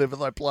Dongle or whatever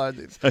they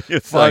played. You're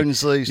Phones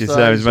saying, these you're days.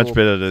 saying it's much or-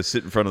 better to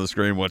sit in front of the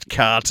screen and watch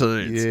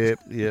cartoons.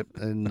 Yeah,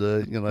 and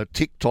you know,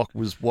 TikTok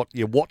was what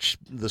you watch,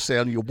 the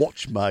sound your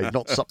watch made,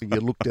 not something you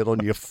looked at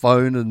on your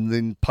phone and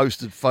then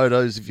posted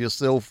photos of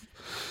yourself.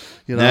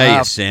 You know, Now you're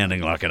after-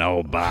 sounding like an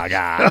old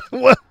bugger.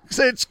 well,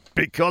 it's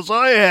because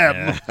I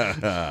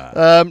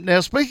am.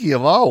 Now, speaking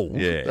of old,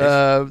 Yes.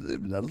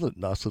 another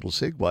nice little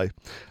segue.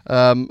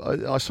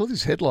 I saw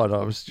this headline.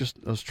 I was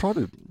trying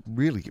to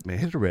really get my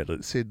head around it.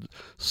 It said,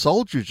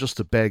 "Soldier just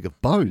a bag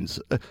of bones."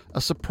 A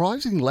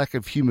surprising lack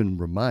of human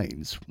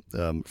remains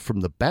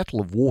from the Battle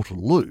of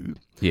Waterloo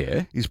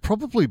Yeah. is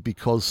probably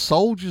because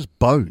soldiers'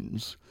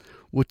 bones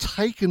were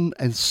taken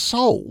and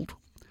sold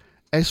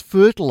as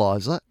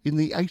fertiliser in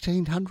the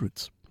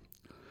 1800s.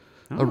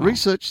 A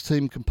research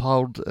team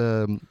compiled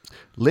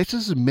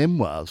letters and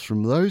memoirs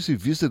from those who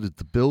visited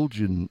the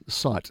Belgian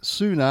site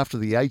soon after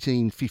the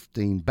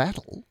 1815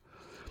 battle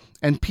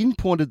and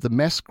pinpointed the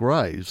mass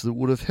graves that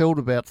would have held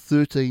about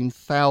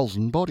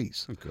 13,000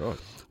 bodies. Oh, God.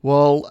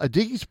 While a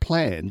digger's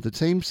plan, the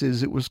team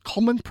says it was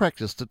common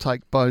practice to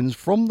take bones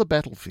from the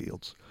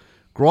battlefields,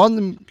 grind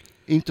them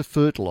into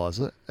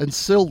fertiliser and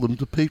sell them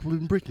to people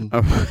in Britain.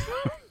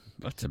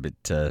 That's a bit...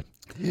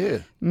 Yeah.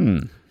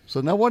 So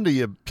no wonder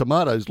your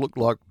tomatoes look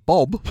like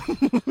Bob,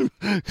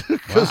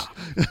 because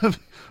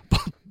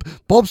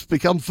Bob's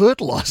become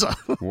fertiliser.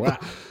 Wow.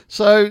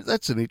 So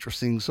that's an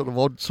interesting sort of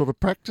odd sort of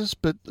practice.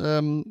 But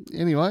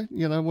anyway,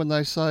 you know, when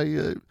they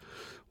say,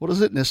 what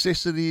is it,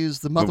 necessity is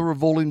the mother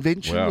of all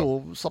invention, Well,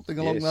 or something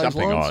along Yeah, those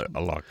something lines. I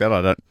like that.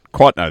 I don't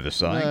quite know the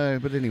saying. No,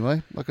 but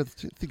anyway, I could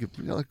think of,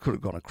 you know, they could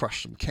have gone and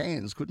crushed some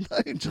cans, couldn't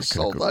they, and just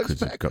sold those Because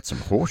back. you've got some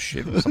horse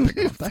shit or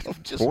something like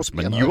that. Just, Horse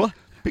you know, manure.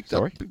 Picked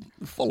Sorry. up,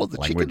 followed the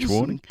Language chickens,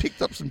 warning. and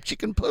picked up some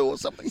chicken poo or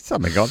something.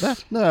 Something like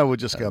that. No, we're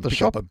just going to the pick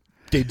shop. up a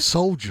dead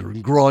soldier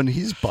and grind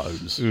his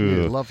bones.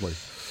 Yeah, lovely.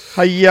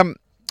 Hey,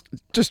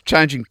 just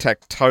changing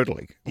tack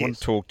totally. I want Yes.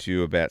 to talk to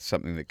you about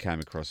something that came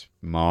across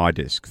my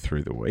desk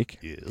through the week.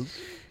 Yes.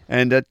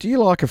 And do you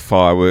like a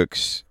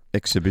fireworks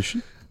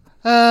exhibition?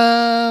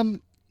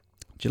 Um,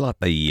 Do you like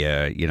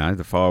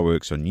the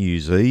fireworks on New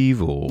Year's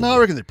Eve or? no, I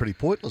reckon they're pretty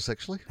pointless,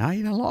 actually. No,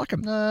 you don't like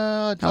them. No,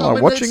 I don't. Oh, I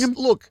mean, watching that's-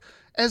 'em? Look,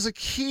 as a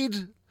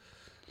kid,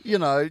 you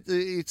know,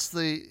 it's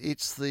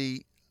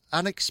the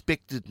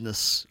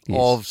unexpectedness Yes.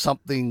 of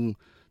something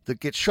that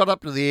gets shot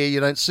up to the air. You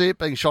don't see it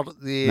being shot at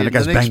the air. Then it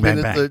goes the next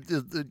bang, bang,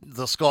 minute,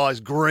 the sky's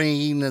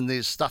green and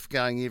there's stuff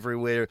going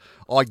everywhere.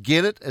 I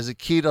get it. As a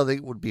kid, I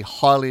think it would be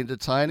highly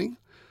entertaining.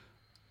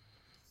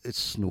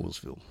 It's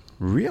Snoresville.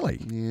 Really?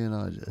 Yeah,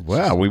 no.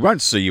 Wow, we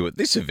won't see you at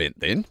this event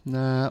then,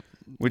 Nah.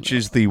 which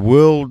is the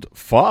World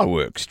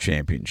Fireworks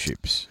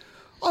Championships.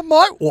 I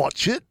might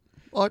watch it.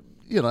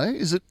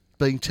 Is it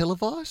being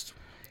televised?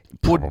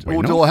 Probably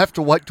or do not. I have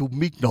to wait till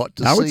midnight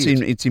to No, see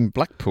it's in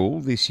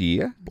Blackpool this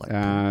year.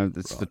 Blackpool,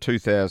 It's the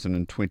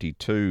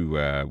 2022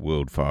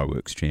 World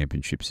Fireworks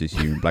Championships this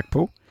year in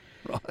Blackpool,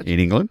 in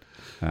England.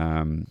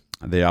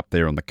 They're up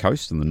there on the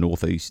coast, on the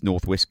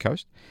northwest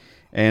coast,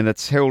 and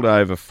it's held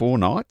over 4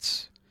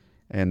 nights.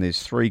 And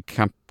there's 3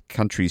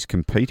 countries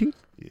competing.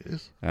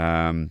 Yes.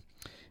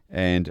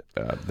 And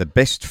the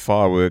best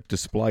firework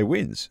display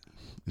wins.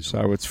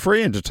 So it's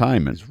free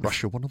entertainment. Is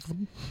Russia one of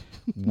them?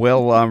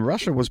 Well,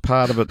 Russia was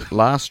part of it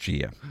last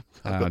year.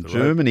 got the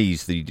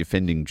Germany's the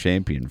defending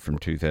champion from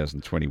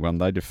 2021.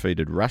 They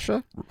defeated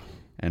Russia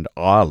and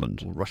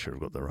Ireland. Well, Russia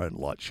have got their own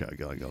light show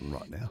going on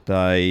right now.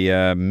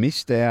 They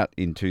missed out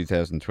in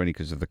 2020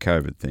 because of the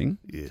COVID thing.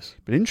 Yes.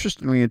 But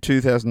interestingly, in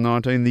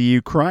 2019, the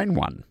Ukraine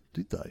won.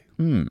 Did they?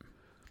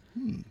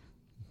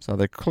 So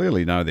they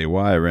clearly know their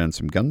way around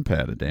some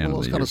gunpowder down Well, I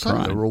was in going the to say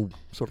Ukraine. they're all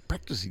sort of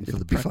practicing for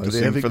the biffo. Practicing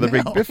they're having for the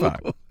big now.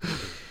 biffo.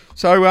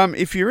 So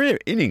if you're in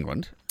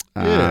England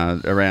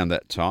around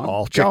that time,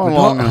 I'll check go my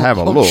along and have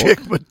a I'll look.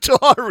 check my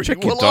diary.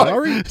 Check your will I?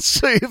 diary.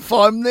 See if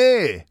I'm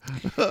there.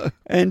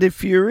 And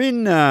if you're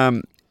in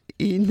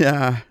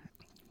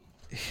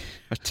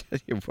I tell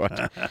you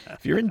what,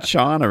 if you're in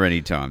China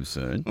anytime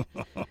soon,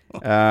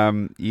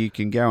 you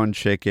can go and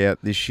check out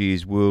this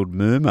year's World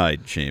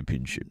Mermaid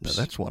Championships.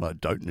 Now, that's one I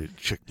don't need to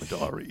check my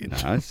diary in.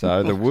 No,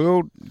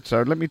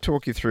 so let me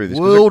talk you through this.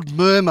 World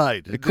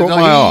Mermaid. Did caught I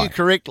my hear eye. you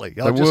correctly?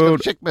 The I've just got World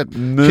to check my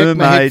Mermaid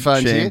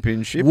headphones here.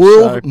 Championship.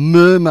 World So-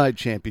 Mermaid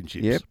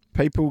Championships. Yep,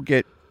 people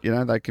get,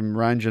 they can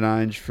range in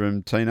age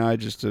from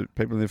teenagers to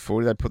people in their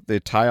 40s. They put their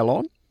tail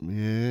on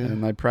Yeah.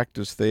 and they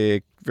practice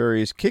their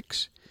various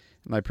kicks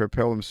and they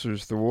propel them through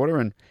the water.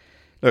 And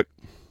look,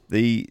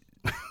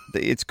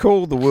 it's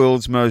called the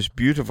world's most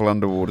beautiful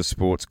underwater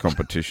sports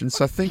competition.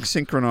 So think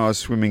synchronised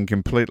swimming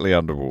completely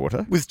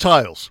underwater With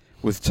tails.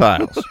 with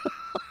tails.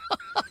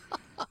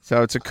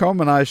 So it's a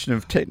combination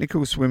of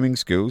technical swimming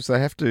skills. They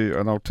have to,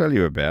 and I'll tell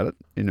you about it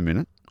in a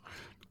minute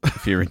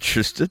if you're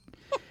interested.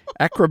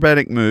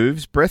 Acrobatic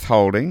moves, breath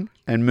holding,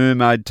 and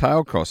mermaid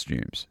tail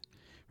costumes.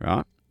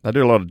 Right? They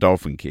do a lot of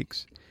dolphin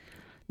kicks.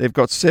 They've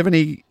got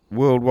 70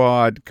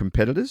 worldwide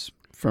competitors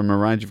from a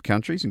range of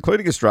countries,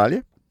 including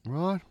Australia.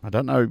 Right. I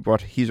don't know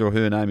what his or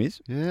her name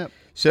is. Yeah.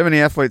 70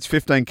 athletes,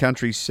 15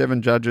 countries,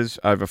 7 judges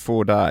over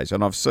 4 days.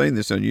 And I've seen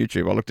this on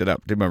YouTube. I looked it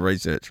up, did my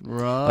research.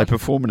 Right. They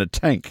perform in a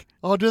tank.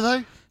 Oh, do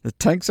they? The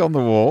tank's on the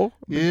wall,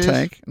 Yes. the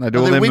tank, and they do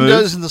Are all there their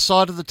windows moves. in the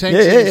side of the tank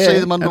Yeah, so yeah, you can see yeah.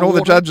 them And underwater? all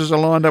the judges are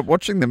lined up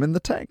watching them in the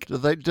tank. Do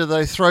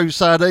they throw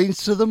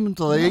sardines to them?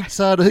 Do they eat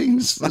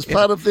sardines as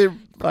part of their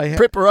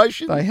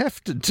preparation? They have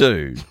to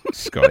do,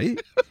 Scotty,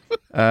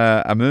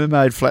 a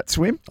mermaid flat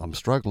swim, I'm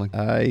struggling.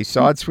 a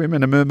side swim,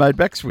 and a mermaid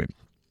back swim.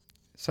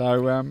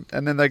 So,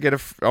 and then they get an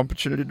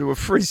opportunity to do a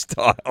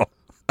freestyle.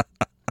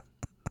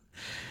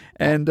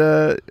 And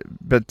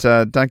but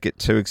don't get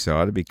too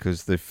excited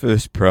because the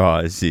first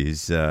prize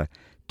is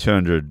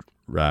 200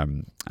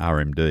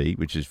 RMD,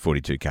 which is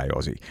 42k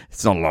Aussie.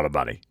 It's not a lot of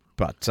money,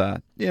 but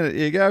there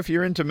you go. If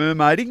you're into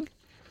mermaiding,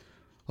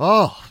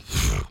 Oh,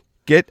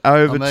 get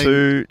over I mean-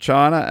 to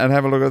China and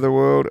have a look at the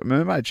World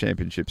Mermaid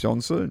Championships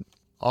on soon.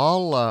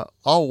 I'll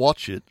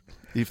watch it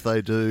if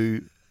they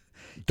do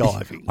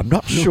diving. I'm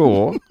not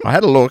sure. I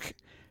had a look,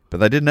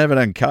 but they didn't have it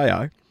on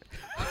KO.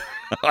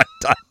 I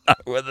don't know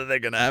whether they're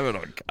going to have it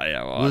on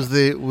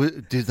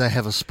KO. Did they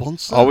have a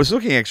sponsor? I was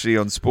looking actually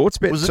on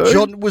Sportsbet Was too.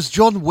 it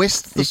John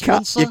West the you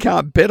can't, sponsor? you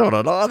can't bet on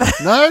it either.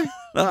 No?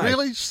 No.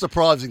 Really?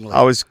 Surprisingly.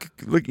 I was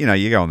look,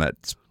 you go on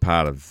that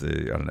part of the.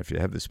 I don't know if you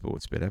have the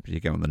Sportsbet app, but you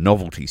go on the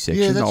novelty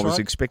section. that's I was right.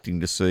 expecting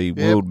to see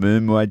Yeah. World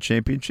Mermaid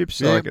Championships,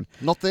 so Yeah, I can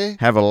not there.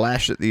 have a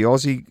lash at the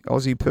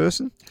Aussie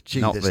person. Gee,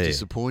 not that's there.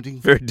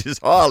 disappointing. Very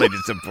highly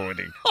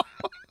disappointing.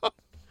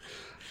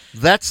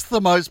 That's the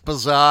most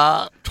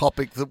bizarre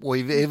topic that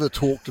we've ever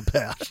talked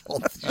about on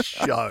this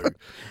show.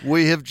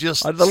 We have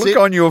just The look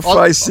on your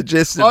face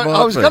suggests it I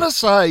might was be. going to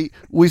say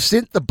we've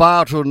sent the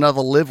bar to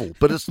another level,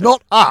 but it's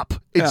not up;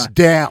 it's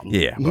down.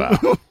 Yeah,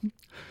 well,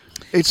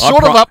 It's I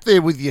sort of pro- up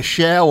there with your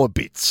shower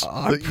bits.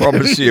 I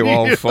promise you,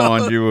 I'll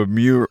find you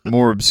a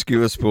more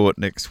obscure sport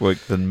next week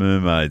than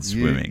mermaid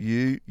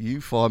swimming.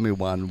 You find me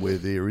one where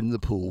they're in the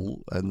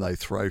pool and they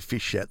throw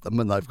fish at them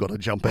and they've got to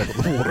jump out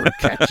of the water and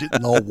catch it,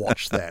 and I'll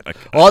watch that.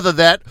 Either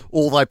that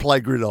or they play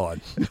gridiron.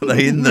 They're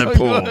in the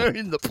pool,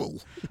 In the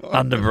pool.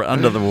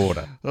 under the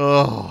water.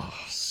 Oh,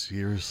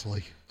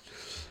 seriously.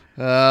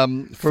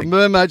 From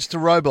mermaids to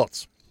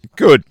robots.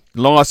 Good,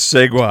 nice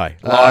segue. Like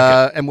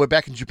it. And we're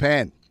back in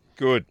Japan.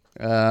 Good,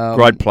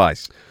 great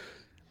place.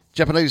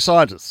 Japanese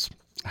scientists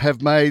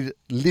have made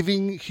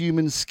living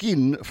human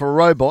skin for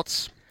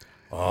robots.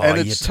 Oh, And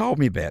you it's- told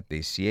me about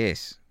this,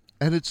 yes.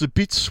 And it's a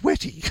bit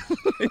sweaty.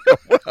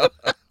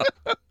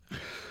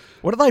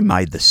 What have they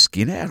made the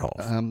skin out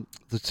of?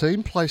 The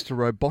team placed a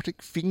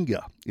robotic finger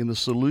in a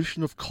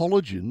solution of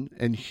collagen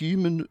and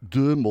human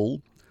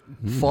dermal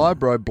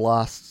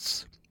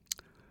fibroblasts,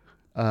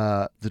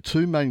 the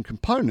two main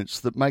components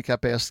that make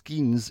up our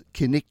skin's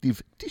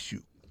connective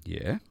tissue.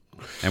 Yeah.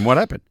 And what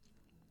happened?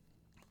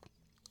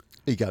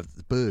 He gave it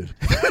the bird.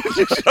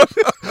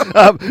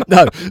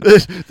 No,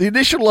 the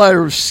initial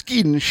layer of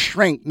skin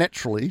shrank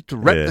naturally to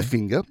wrap Yeah. the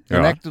finger and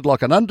Right. acted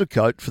like an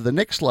undercoat for the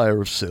next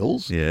layer of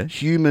cells, Yeah.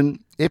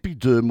 human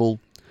epidermal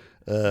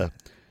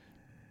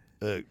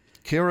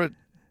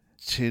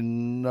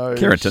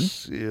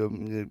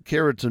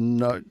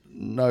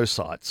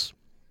keratinocytes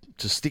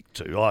to stick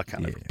to. I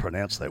can't even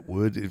pronounce that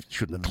word. It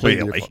shouldn't have been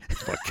Clearly.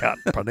 if I can't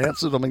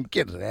pronounce it. I mean,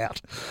 get it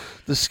out.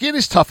 The skin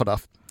is tough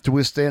enough to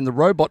withstand the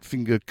robot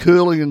finger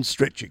curling and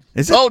stretching.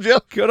 Is it? Told you.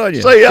 Good on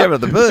you. See ya. Give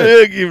it the bird.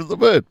 Yeah, give it the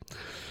bird.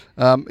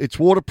 It's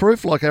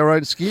waterproof like our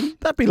own skin.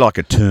 That'd be like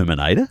a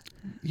Terminator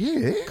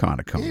Yeah. kind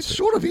of It concept.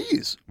 sort of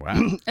is.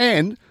 Wow.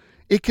 And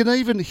it can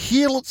even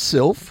heal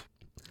itself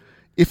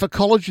if a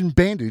collagen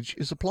bandage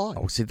is applied.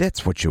 Oh, see,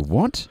 that's what you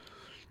want.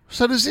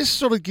 So does this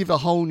sort of give a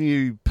whole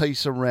new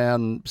piece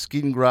around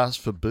skin grafts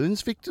for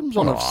burns victims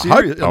on Oh, a I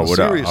serious, hope-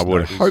 I would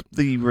note? hope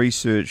the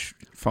research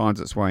finds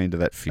its way into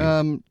that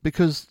field.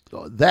 Because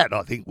that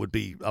I think would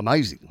be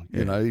amazing.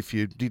 You know, if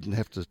you didn't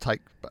have to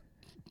take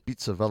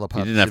bits of other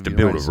parts. didn't have of to your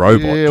build own- a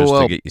robot just to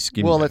well, get your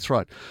skin Well, back. that's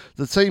right.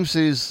 The team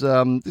says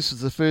this is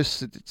the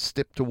first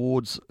step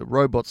towards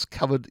robots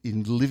covered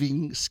in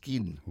living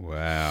skin.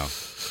 Wow.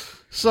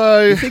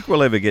 So Do you think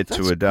we'll ever get to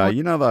That's a day? quite-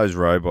 You know those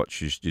robots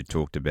you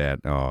talked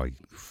about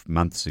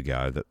months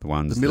ago, that the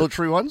ones the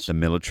military ones. the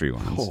military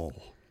ones Oh.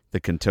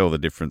 that can tell the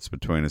difference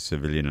between a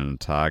civilian and a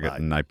target, Mate.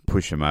 and they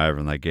push them over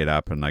and they get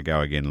up and they go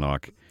again.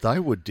 Like They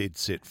were dead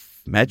set.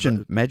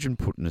 imagine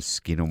putting a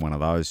skin on one of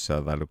those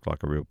so they look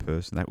like a real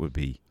person. That would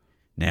be.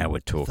 Now we're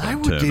talking They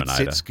were Terminator. dead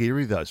set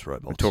scary. Those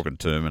robots. We're talking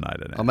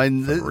Terminator now. I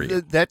mean, for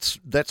real. that's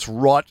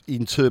right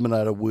in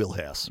Terminator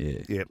wheelhouse.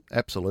 Yeah.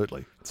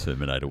 Absolutely.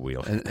 Terminator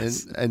wheel. And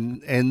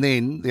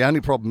then the only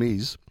problem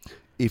is,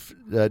 if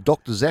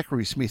Dr.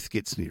 Zachary Smith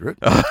gets near it,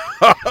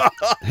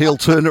 he'll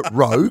turn it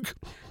rogue,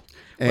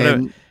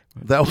 and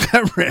they'll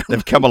go round.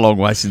 They've come a long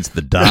way since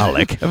the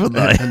Dalek, haven't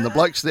they? And the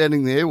bloke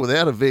standing there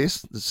without a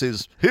vest that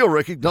says he'll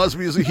recognise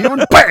me as a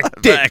human. Bang,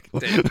 dead.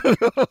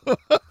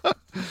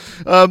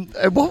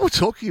 And while we're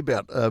talking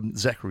about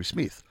Zachary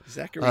Smith,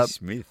 Zachary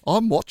Smith.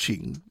 I'm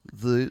watching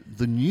the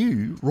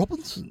new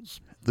Robinsons,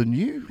 the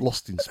new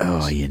Lost in Space.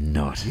 Oh, you're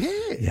not. Yeah.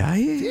 Yeah,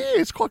 yeah. Yeah,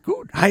 it's quite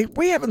good. Hey,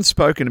 we haven't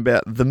spoken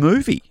about the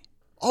movie,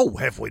 Oh,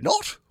 have we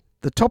not?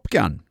 the Top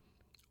Gun,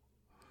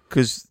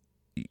 because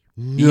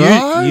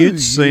No, you'd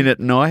seen it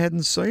and I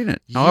hadn't seen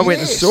it. I went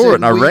and Yes, saw it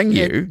and I we rang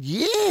had- you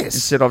Yes. and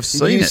said I've And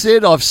seen you it.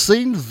 said I've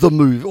seen the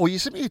movie, or you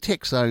sent me a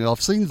text saying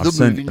I've seen the I've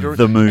seen movie. And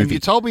the And movie. you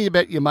told me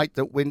about your mate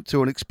that went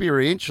to an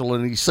experiential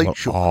and his seat Well,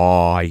 shook.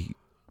 I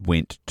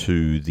went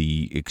to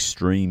the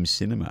Extreme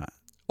Cinema.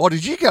 Oh,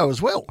 did you go as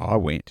well? I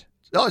went.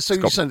 Oh, so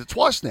you've got- seen it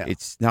twice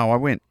now. I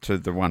went to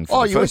the one for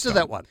Oh, the you went first to time.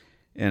 that one.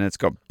 And it's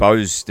got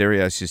Bose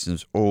stereo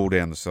systems all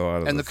down the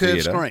side of And the the curved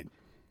theatre. screen.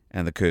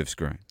 And the curved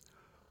screen.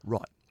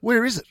 Right.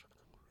 Where is it?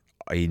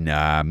 In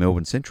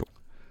Melbourne Central.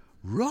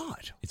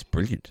 Right. It's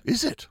brilliant.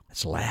 Is it?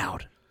 It's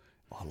loud.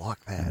 I like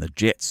And that. the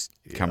jets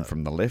come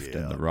from the left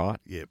and yeah. the right.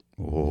 Yep.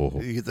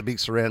 Oh. You get the big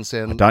surround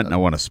sound. I don't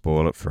want to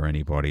spoil it for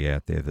anybody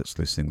out there that's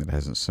listening that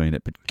hasn't seen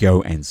it, but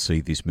go and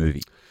see this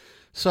movie.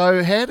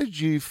 So, how did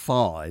you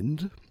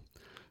find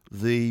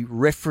the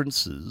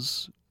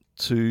references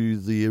to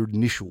the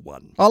initial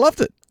one? I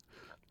loved it.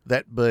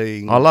 That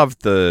being I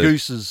loved the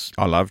Goose's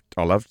I loved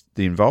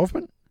the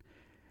involvement.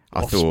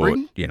 I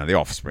Offspring? thought, the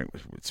offspring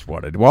was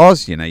what it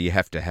was. You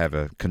have to have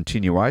a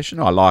continuation.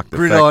 I like the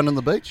Gridiron fact, on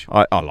the Beach.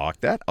 I like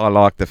that. I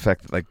like the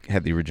fact that they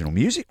had the original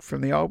music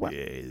from the old one.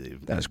 Yeah,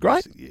 That's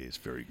great. Yeah, it's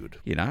very good.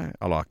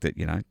 I like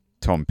that,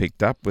 Tom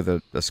picked up with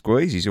a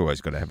squeeze. He's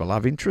always got to have a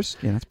love interest.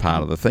 It's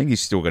part of the thing.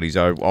 He's still got his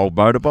old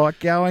motorbike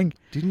going.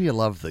 Didn't you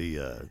love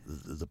the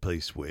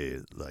piece where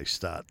they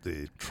start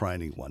their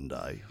training one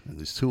day and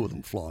there's two of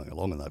them flying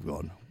along and they've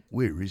gone,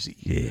 where is he?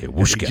 Yeah, And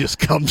whooshka. he just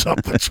comes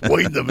up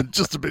between them and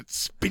just a bit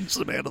spins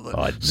them out of the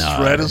I know.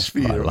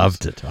 stratosphere. I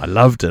loved it. I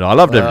loved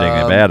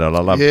everything about it. I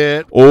loved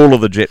yeah. all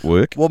of the jet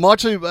work. Well, my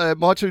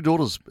two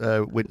daughters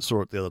went and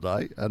saw it the other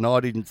day, and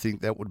I didn't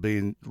think that would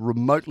be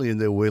remotely in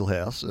their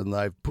wheelhouse, and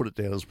they've put it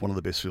down as one of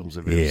the best films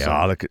they've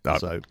ever seen.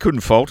 I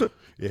couldn't fault it.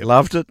 Yeah.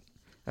 Loved it.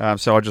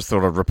 So I just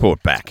thought I'd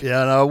report back.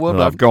 Yeah, no, well That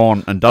done. I've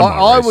gone and done my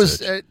I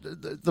was research.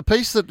 the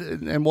piece that,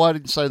 and why I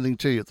didn't say anything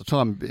to you at the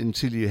time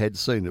until you had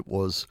seen it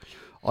was,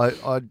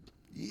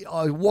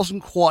 I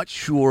wasn't quite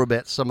sure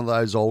about some of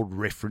those old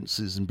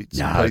references and bits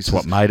and No, pieces. it's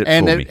what made it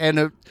and for it, me. And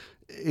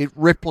it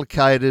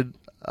replicated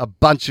a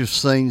bunch of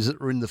scenes that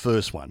were in the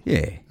first one.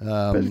 Yeah,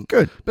 but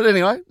good. But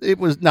anyway, it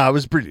was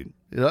brilliant.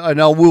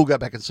 And I will go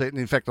back and see it. And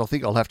in fact, I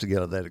think I'll have to go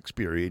to that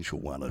experiential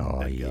one. And, Oh,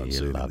 and yeah, go and see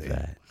you it in love there.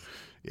 that.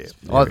 Yeah,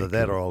 very either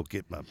that cool. or I'll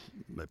get my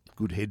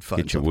good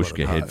headphones. Get your I've got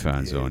Wooshka at home.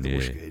 headphones on, the yeah.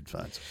 Wooshka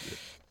headphones.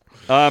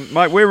 Yeah.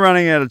 Mate, we're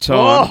running out of time.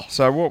 Oh,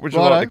 So what would you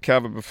righto. like to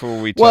cover before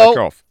we take Well,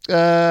 off?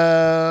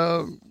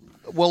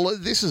 Well,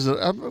 this is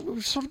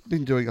we've sort of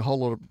been doing a whole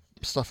lot of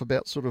stuff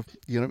about sort of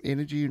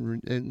energy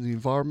and the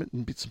environment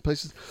and bits and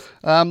pieces.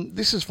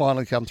 This has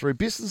finally come through.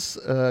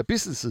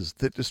 Businesses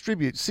that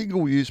distribute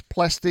single-use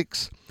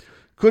plastics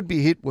could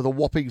be hit with a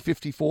whopping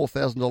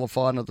 $54,000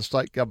 fine of the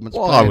state government's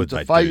Why plan would to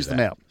they do phase them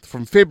that? out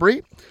from February.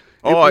 It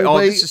will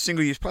be- This is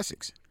single-use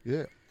plastics.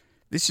 yeah.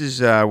 This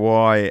is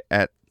why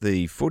at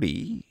the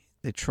footy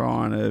they're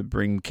trying to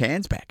bring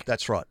cans back.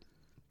 That's right.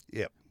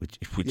 Yeah, Which,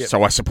 Yep.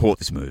 So I support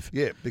this move.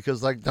 yeah,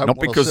 because they don't Not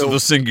wanna because sell, of the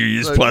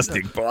single-use they-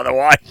 plastic, by the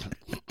way.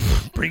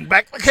 Bring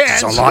back the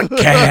cans. I like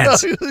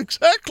cans.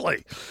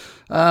 Exactly.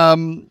 I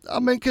mean,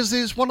 because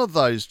there's one of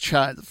those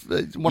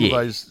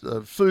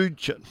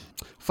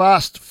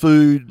fast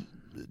food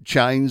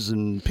chains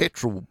and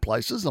petrol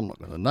places. I'm not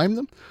going to name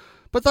them,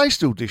 but they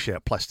still dish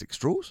out plastic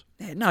straws.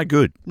 Yeah, no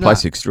good. No.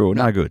 Plastic straw,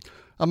 no good.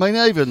 I mean,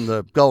 even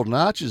the Golden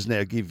Arches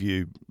now give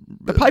you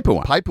The paper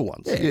one. Paper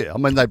ones. Yeah. Yeah. I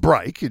mean, they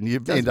break and you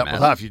end up with matter.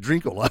 half your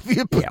drink all over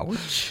you. But, Yeah,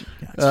 which,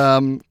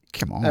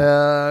 come on.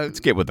 Let's Let's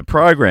get with the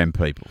program,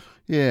 people.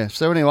 Yeah.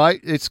 So anyway,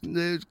 it's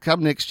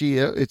come next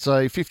year. It's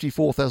a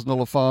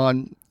 $54,000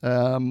 fine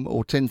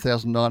or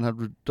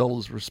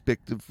 $10,900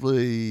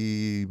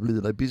 respectively.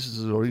 The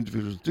businesses or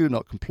individuals do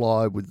not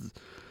comply with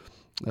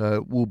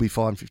will be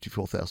fined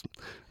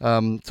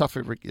 $54,000.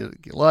 Tougher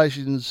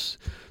regulations.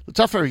 The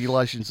tougher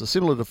regulations are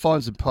similar to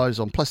fines imposed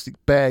on plastic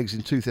bags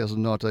in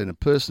 2019. A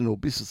person or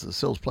business that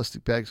sells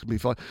plastic bags can be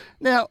fined.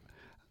 Now,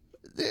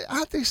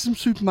 aren't there some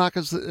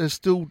supermarkets that are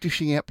still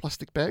dishing out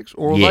plastic bags,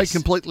 or are Yes. they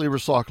completely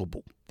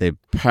recyclable They're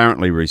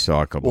apparently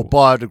recyclable. or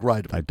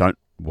biodegradable? They don't.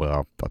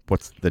 Well, but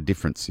what's the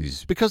difference?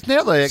 Is Because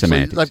now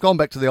Semantics. they've gone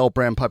back to the old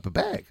brown paper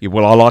bag. yeah,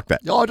 well, I like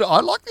that. I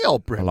like the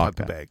old brown I like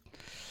paper that. bag.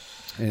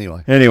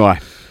 Anyway, Anyway,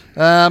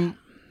 are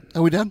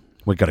we done?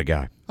 we got to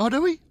go. Oh,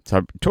 do we?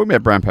 So, talking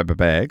about brown paper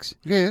bags,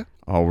 Yeah.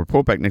 I'll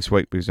report back next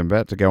week because I'm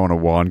about to go on a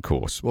wine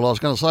course. Well, I was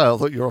going to say, I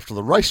thought you were off to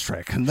the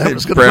racetrack, and that Yeah,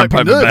 was going brown to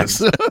make me paper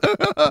nervous.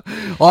 Oh,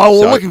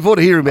 well, So- looking forward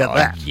to hearing about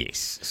that.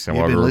 Yes. So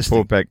You've I been will listening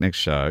report back next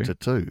show. To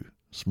two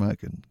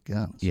smoking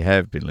guns. You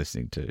have been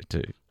listening to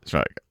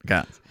Smoke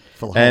Guns.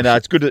 For the whole And show.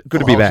 it's good to For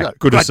the be whole back. show.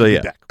 Good to Great see be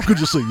you. back. Good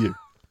to see you.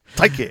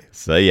 Take care.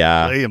 See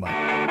ya. See you, mate.